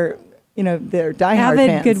boys are, they're diehard Avid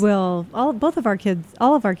fans. Goodwill. All of our kids.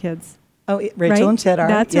 Oh, Rachel Right? and Chet are.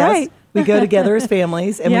 That's yes. right. We go together as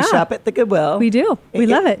families and Yeah. we shop at the Goodwill. We do. We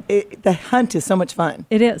love it. The hunt is so much fun.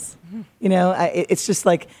 It is. It's just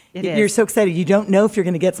like It you're is. so excited. You don't know if you're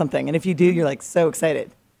going to get something. And if you do, you're like so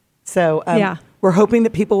excited. So Yeah. we're hoping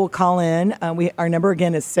that people will call in. Our number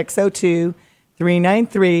again is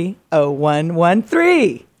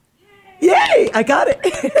 602-393-0113. Yay! I got it.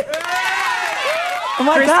 Oh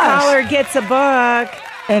my First gosh. caller gets a book.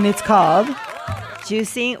 And it's called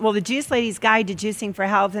Juicing. Well, the Juice Lady's Guide to Juicing for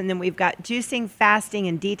Health, and then we've got Juicing, Fasting,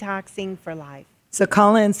 and Detoxing for Life. So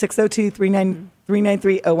call in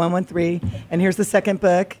 602-393-0113. And here's the second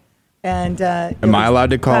book. And am I allowed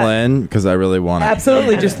to call in? Because I really want to.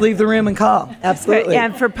 Absolutely. Just leave the room and call. Absolutely.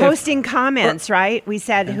 And for posting comments, right? We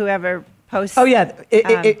said whoever posts. Oh, yeah.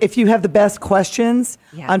 If you have the best questions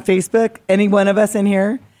Yeah. on Facebook, any one of us in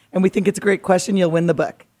here, and we think it's a great question, you'll win the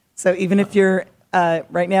book. So even if you're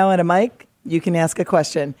right now at a mic, you can ask a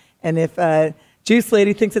question. And if Juice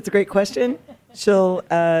Lady thinks it's a great question, she'll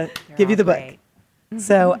give you the book. great.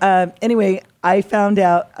 So anyway, I found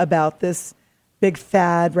out about this big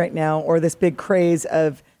fad right now, or this big craze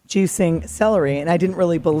of juicing celery, and I didn't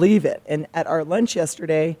really believe it. And at our lunch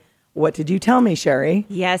yesterday, what did you tell me, Sherry?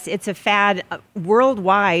 Yes, it's a fad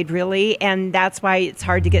worldwide, really, and that's why it's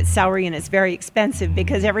hard to get celery and it's very expensive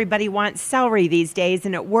because everybody wants celery these days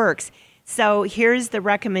and it works. So here's the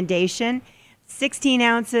recommendation. 16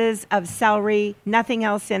 ounces of celery, nothing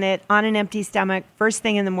else in it, on an empty stomach, first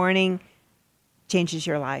thing in the morning, changes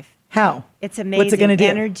your life. How? It's amazing. What's it going to do?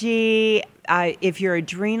 Energy. If your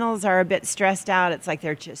adrenals are a bit stressed out, it's like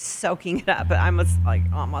they're just soaking it up. I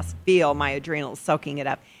almost feel my adrenals soaking it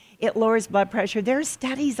up. It lowers blood pressure. There are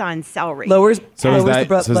studies on celery. Lowers So is the that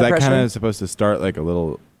blood kind pressure. of supposed to start like a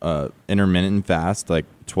little intermittent fast, like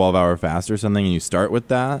 12-hour fast or something, and you start with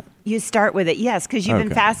that? You start with it, yes, because you've been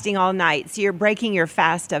Okay. fasting all night. So you're breaking your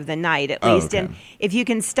fast of the night, at Oh, least. okay. And if you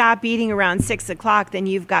can stop eating around 6 o'clock, then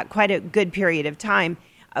you've got quite a good period of time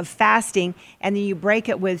of fasting. And then you break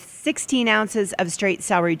it with 16 ounces of straight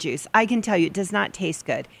celery juice. I can tell you, it does not taste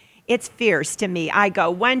good. It's fierce to me. I go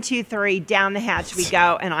 1, 2, 3, down the hatch we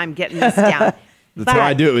go, and I'm getting this down. That's why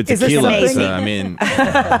I do it with Is this tequila. amazing? So, I mean,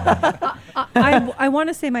 I want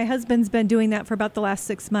to say my husband's been doing that for about the last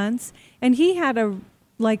 6 months, and he had a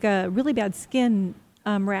really bad skin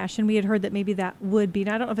rash, and we had heard that maybe that would be.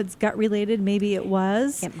 And I don't know if it's gut related. Maybe it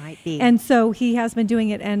was. It might be. And so he has been doing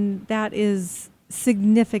it, and that is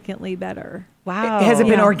significantly better. Wow. Has it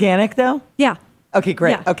been Yeah. organic though? Yeah. Okay,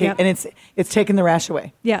 great. Yeah, Okay, yeah. and it's taken the rash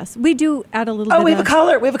away. Yes. We do add a little Oh, bit we have a of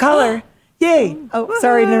caller. We have a caller. Yay! Oh,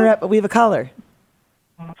 sorry to interrupt, but we have a caller.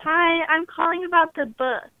 Hi, I'm calling about the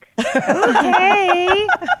book. Okay.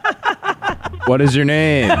 What is your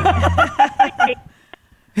name?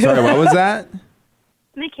 Sorry, what was that?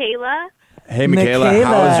 Michaela. Hey, Michaela,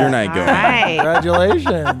 how is your night going? Right.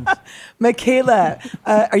 Congratulations. Michaela,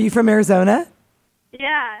 are you from Arizona?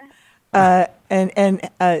 Yeah. And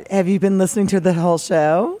have you been listening to the whole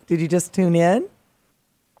show? Did you just tune in?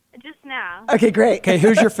 Just now. Okay, great. Okay,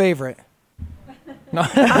 who's your favorite?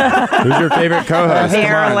 Who's your favorite co-host? Come on.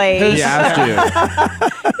 Apparently. He asked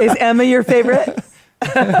you. Is Emma your favorite?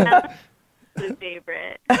 The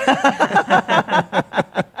favorite.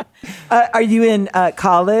 Are you in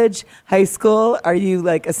college, high school? Are you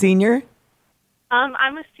like a senior?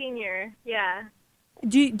 I'm a senior. Yeah.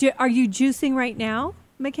 Are you juicing right now,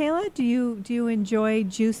 Michaela? Do you enjoy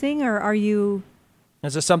juicing, or are you?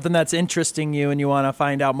 Is there something that's interesting you and you want to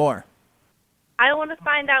find out more? I want to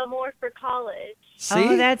find out more for college. See?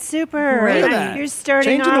 Oh, that's super. Look at that. You're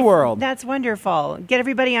starting Changing off. the world. That's wonderful. Get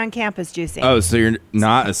everybody on campus juicing. Oh, so you're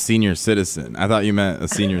not a senior citizen. I thought you meant a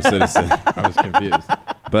senior citizen. I was confused.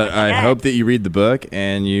 But I hope that you read the book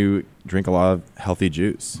and you drink a lot of healthy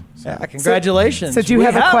juice. So. Yeah, congratulations. So do you We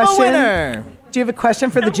have a question? winner. Do you have a question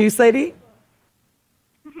for the juice lady?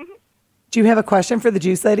 Do you have a question for the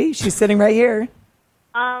juice lady? She's sitting right here.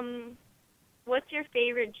 What's your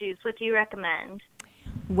favorite juice? What do you recommend?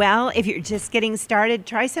 Well, if you're just getting started,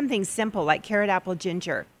 try something simple like carrot apple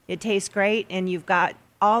ginger. It tastes great, and you've got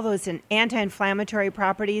all those anti-inflammatory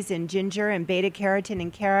properties in ginger and beta carotene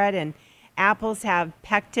in carrot, and apples have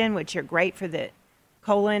pectin, which are great for the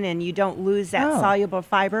colon, and you don't lose that soluble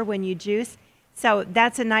fiber when you juice. So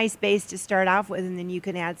that's a nice base to start off with, and then you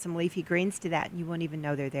can add some leafy greens to that, and you won't even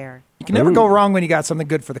know they're there. You can never go wrong when you got something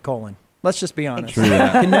good for the colon. Let's just be honest. True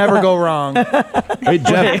that. You can never go wrong. Hey,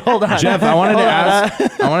 Jeff, hold on. Jeff, I wanted to ask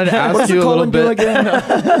What does you the a little colon do bit. again?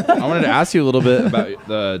 I wanted to ask you a little bit about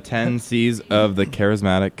the 10 C's of the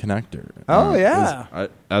charismatic connector. Oh, yeah.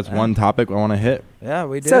 That's one topic I want to hit. Yeah,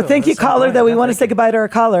 we do. So thank you, That's caller, right. that we Yeah, want to thank say goodbye to our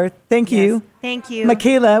caller. Thank you. Thank you.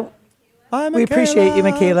 Michaela, Hi, we appreciate you,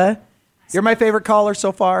 Michaela. You're my favorite caller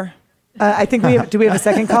so far. I think we have, do we have a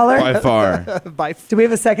second caller? By far. Do we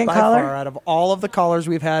have a second By caller? far, out of all of the callers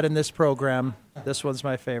we've had in this program, this one's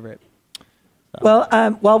my favorite. Well,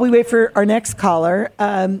 while we wait for our next caller,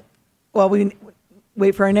 let's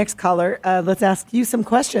ask you some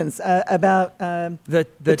questions about The 10 C's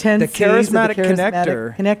of the charismatic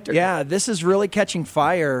charismatic connector. Yeah, this is really catching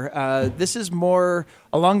fire. This is more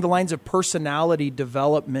along the lines of personality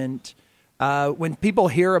development. When people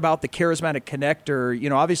hear about the charismatic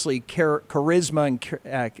connector, obviously charisma and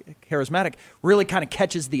charismatic really kind of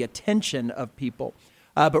catches the attention of people.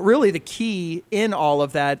 But really the key in all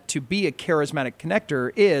of that to be a charismatic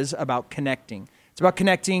connector is about connecting. It's about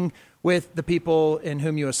connecting with the people in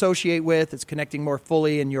whom you associate with. It's connecting more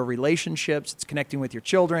fully in your relationships. It's connecting with your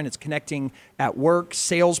children. It's connecting at work.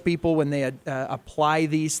 Salespeople, when they apply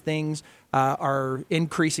these things, are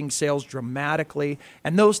increasing sales dramatically.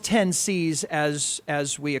 And those 10 C's, as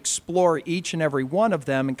we explore each and every one of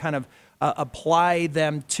them and kind of apply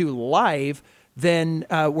them to life, then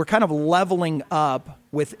we're kind of leveling up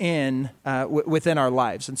within our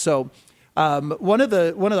lives. And so one of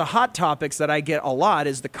the hot topics that I get a lot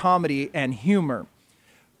is the comedy and humor.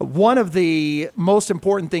 One of the most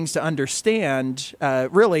important things to understand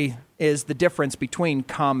really is the difference between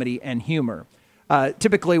comedy and humor.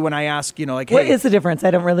 Typically when I ask, what is the difference?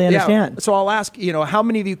 I don't really understand. Yeah, so I'll ask, how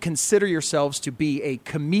many of you consider yourselves to be a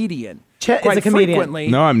comedian? Chet Quite is a comedian. frequently.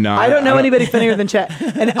 No, I'm not. I don't know anybody funnier than Chet.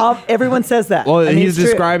 And everyone says that. Well, I mean, he's it's true.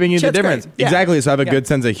 describing you the Chet's difference. great. Yeah. Exactly. So I have a Yeah. good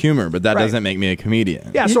sense of humor, but that Right. doesn't make me a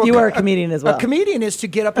comedian. Yeah, so You are a comedian as well. A comedian is to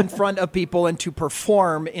get up in front of people and to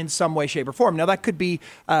perform in some way, shape, or form. Now that could be,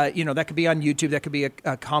 that could be on YouTube. That could be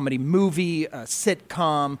a comedy movie, a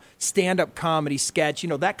sitcom, stand-up comedy sketch.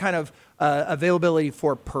 That kind of availability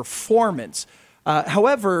for performance.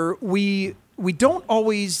 However, we don't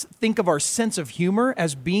always think of our sense of humor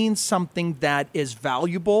as being something that is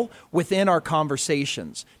valuable within our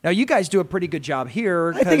conversations. Now, you guys do a pretty good job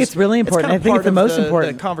here. I think it's really important. kind of I think it's part the of most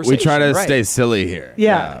important. The conversation, We try to right. stay silly here.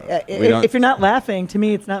 Yeah. We don't- If you're not laughing, to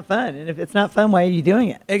me, it's not fun. And if it's not fun, why are you doing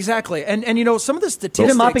it? Exactly. And some of the statistics.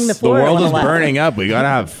 Even mopping the The floor. I world wanna is laugh. burning up. We got to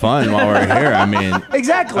have fun while we're here. I mean,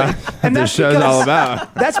 Exactly. And this that's show's because, all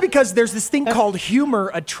about. That's because there's this thing called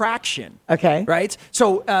humor attraction. Okay. Right?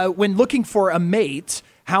 So when looking for a mate,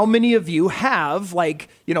 How many of you have like,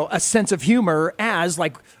 a sense of humor as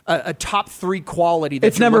like a top 3 quality? That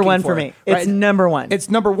It's you're number looking one for me. It's number one. It's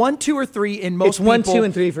number 1, 2, or 3 in most It's 1, people. 2,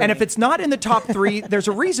 and 3 for And me. if it's not in the top 3, there's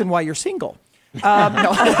a reason why you're single. Because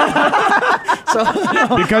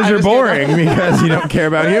you're boring, because you don't care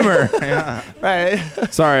about humor. Yeah. Right.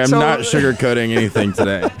 Sorry, I'm not sugarcoating anything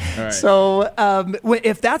today. All right. So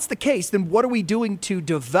if that's the case, then what are we doing to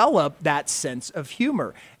develop that sense of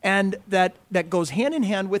humor? And that goes hand in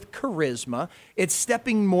hand with charisma. It's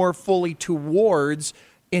stepping more fully towards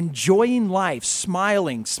enjoying life,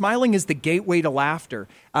 smiling. Smiling is the gateway to laughter,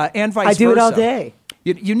 and vice versa. I do it all day.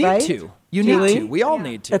 You need right? to. You Julie? need to. We all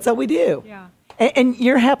need to. That's what we do. Yeah. And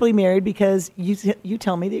you're happily married because you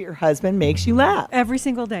tell me that your husband makes you laugh. Every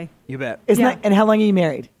single day. You bet. Isn't Yeah. that, and how long are you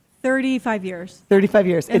married? 35 years. 35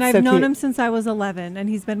 years. And It's I've so known cute. him since I was 11, and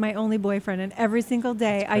he's been my only boyfriend. And every single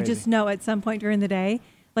day, I just know at some point during the day,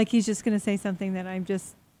 like he's just going to say something that I'm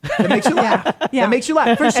just. That makes you laugh. Yeah. That makes you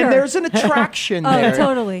laugh. For sure. And there's an attraction Oh, there.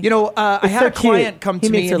 totally. I It's had so a client cute. come He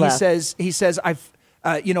to me makes her and laugh. he says,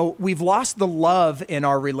 we've lost the love in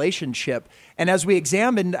our relationship. And as we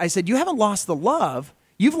examined, I said, you haven't lost the love,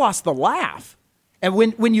 you've lost the laugh. And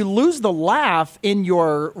when you lose the laugh in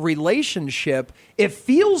your relationship, it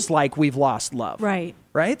feels like we've lost love. Right.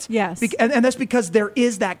 Right? Yes. And that's because there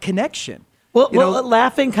is that connection. Well, You know-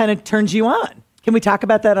 laughing kind of turns you on. Can we talk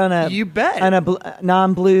about that on a You bet. on a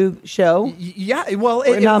non-blue show? Yeah, well,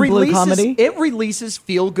 Or non-blue comedy? It releases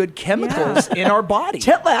feel-good chemicals in our body.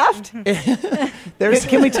 Chet laughed. There's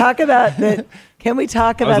Can we talk about that? Can we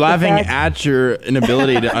talk I was about laughing the fact? at your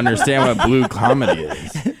inability to understand what blue comedy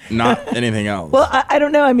is, not anything else. Well, I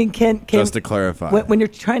don't know. I mean, can Just to clarify. when you're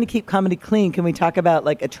trying to keep comedy clean, can we talk about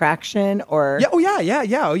like attraction or Yeah. Oh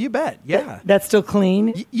yeah. Oh, you bet. Yeah. that's still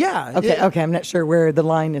clean? Yeah. Okay. yeah. Okay. I'm not sure where the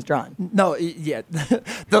line is drawn. No. Yeah.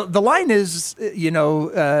 The line is,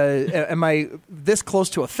 am I this close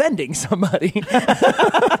to offending somebody?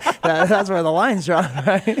 That's where the line's drawn,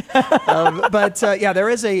 right? But there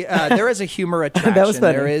is a humor attraction. That was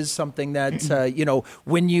funny. There is something that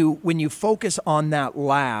when you focus on that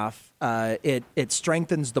laugh, it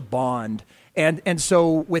strengthens the bond. And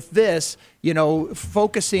so with this,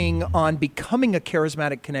 focusing on becoming a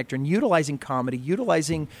charismatic connector and utilizing comedy,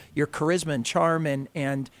 utilizing your charisma and charm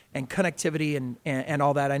and connectivity and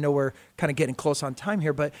all that. I know we're kind of getting close on time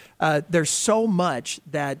here, but there's so much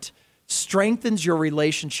that strengthens your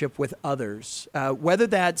relationship with others, whether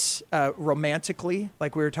that's romantically,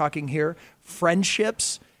 like we were talking here,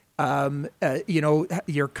 friendships,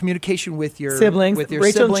 your communication with your Siblings. with your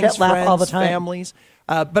Rachel and siblings, Chet laugh friends, all the time. families.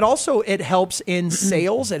 But also it helps in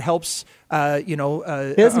sales. It helps,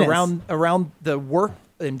 Business. around the work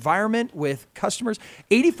environment with customers.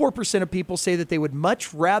 84% of people say that they would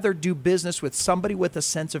much rather do business with somebody with a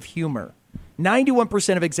sense of humor.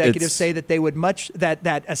 91% of executives It's- say that they would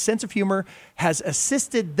that a sense of humor has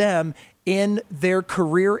assisted them in their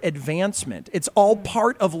career advancement. It's all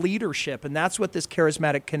part of leadership, and that's what this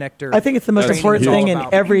charismatic connector. I think it's the most That's important huge. thing in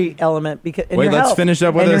About. every element. Because in Wait, your let's health, finish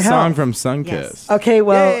up with and a your song health. from Sunkiss. Yes. Okay,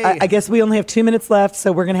 well, Yay. I guess we only have 2 minutes left,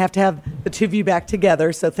 so we're going to have the two of you back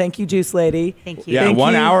together. So thank you, Juice Lady. Thank you. Yeah, Thank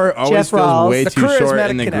 1 you, hour always Jeff feels Rawls. way The too short charismatic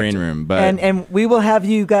in the green connector. room. But And we will have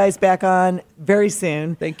you guys back on very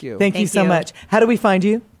soon. Thank you. Thank you Thank so you. much. How do we find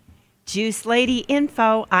you?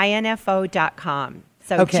 JuiceLadyInfo, info.com.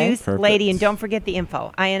 So Okay. Juice Perfect. Lady, and don't forget the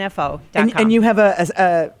info, info.com. And you have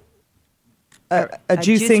a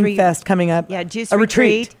juicing fest coming up. Yeah, juice a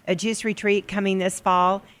retreat. A juice retreat coming this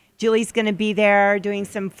fall. Julie's going to be there doing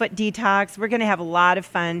some foot detox. We're going to have a lot of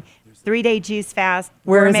fun. 3-day juice fast.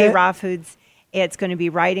 Where is gourmet it? raw foods. It's going to be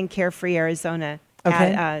right in Carefree, Arizona.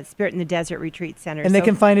 Okay. At Spirit in the Desert Retreat Center. And they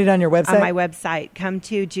can find it on your website? On my website. Come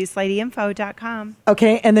to juiceLadyInfo.com.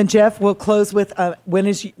 Okay, and then Jeff, we'll close with when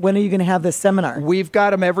are you going to have this seminar? We've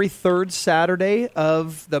got them every third Saturday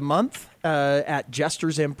of the month at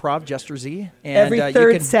Jester's Improv, Jester Z. And, Every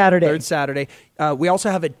third Saturday. Third Saturday. We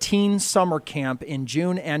also have a teen summer camp in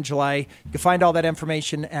June and July. You can find all that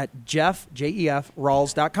information at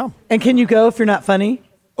Rawls.com. And can you go if you're not funny?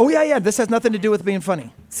 Oh, yeah. This has nothing to do with being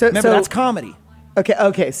funny. Remember, that's comedy.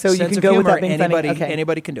 Okay, so you Sense can of go humor, without being anybody, funny. Okay.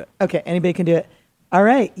 Anybody can do it. Okay, anybody can do it. All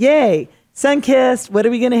right, yay. Sunkissed, what are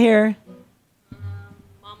we going to hear?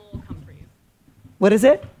 Mama will come for you. What is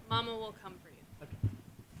it? Mama will come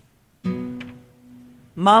for you.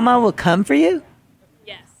 Mama will come for you?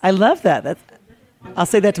 Yes. I love that. I'll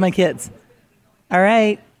say that to my kids. All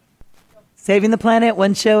right. Saving the planet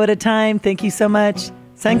one show at a time. Thank you so much.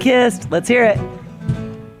 Sunkissed, let's hear it.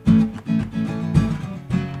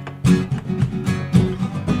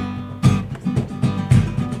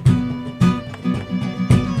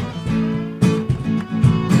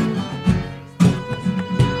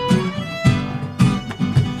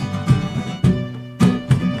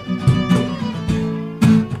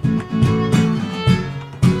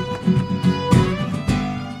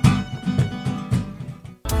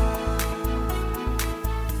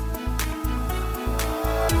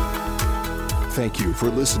 Thank you for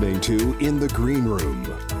listening to In the Green Room.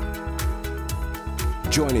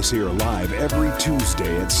 Join us here live every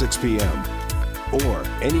Tuesday at 6 p.m. or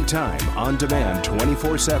anytime on demand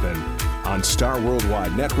 24/7 on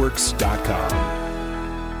StarWorldWideNetworks.com.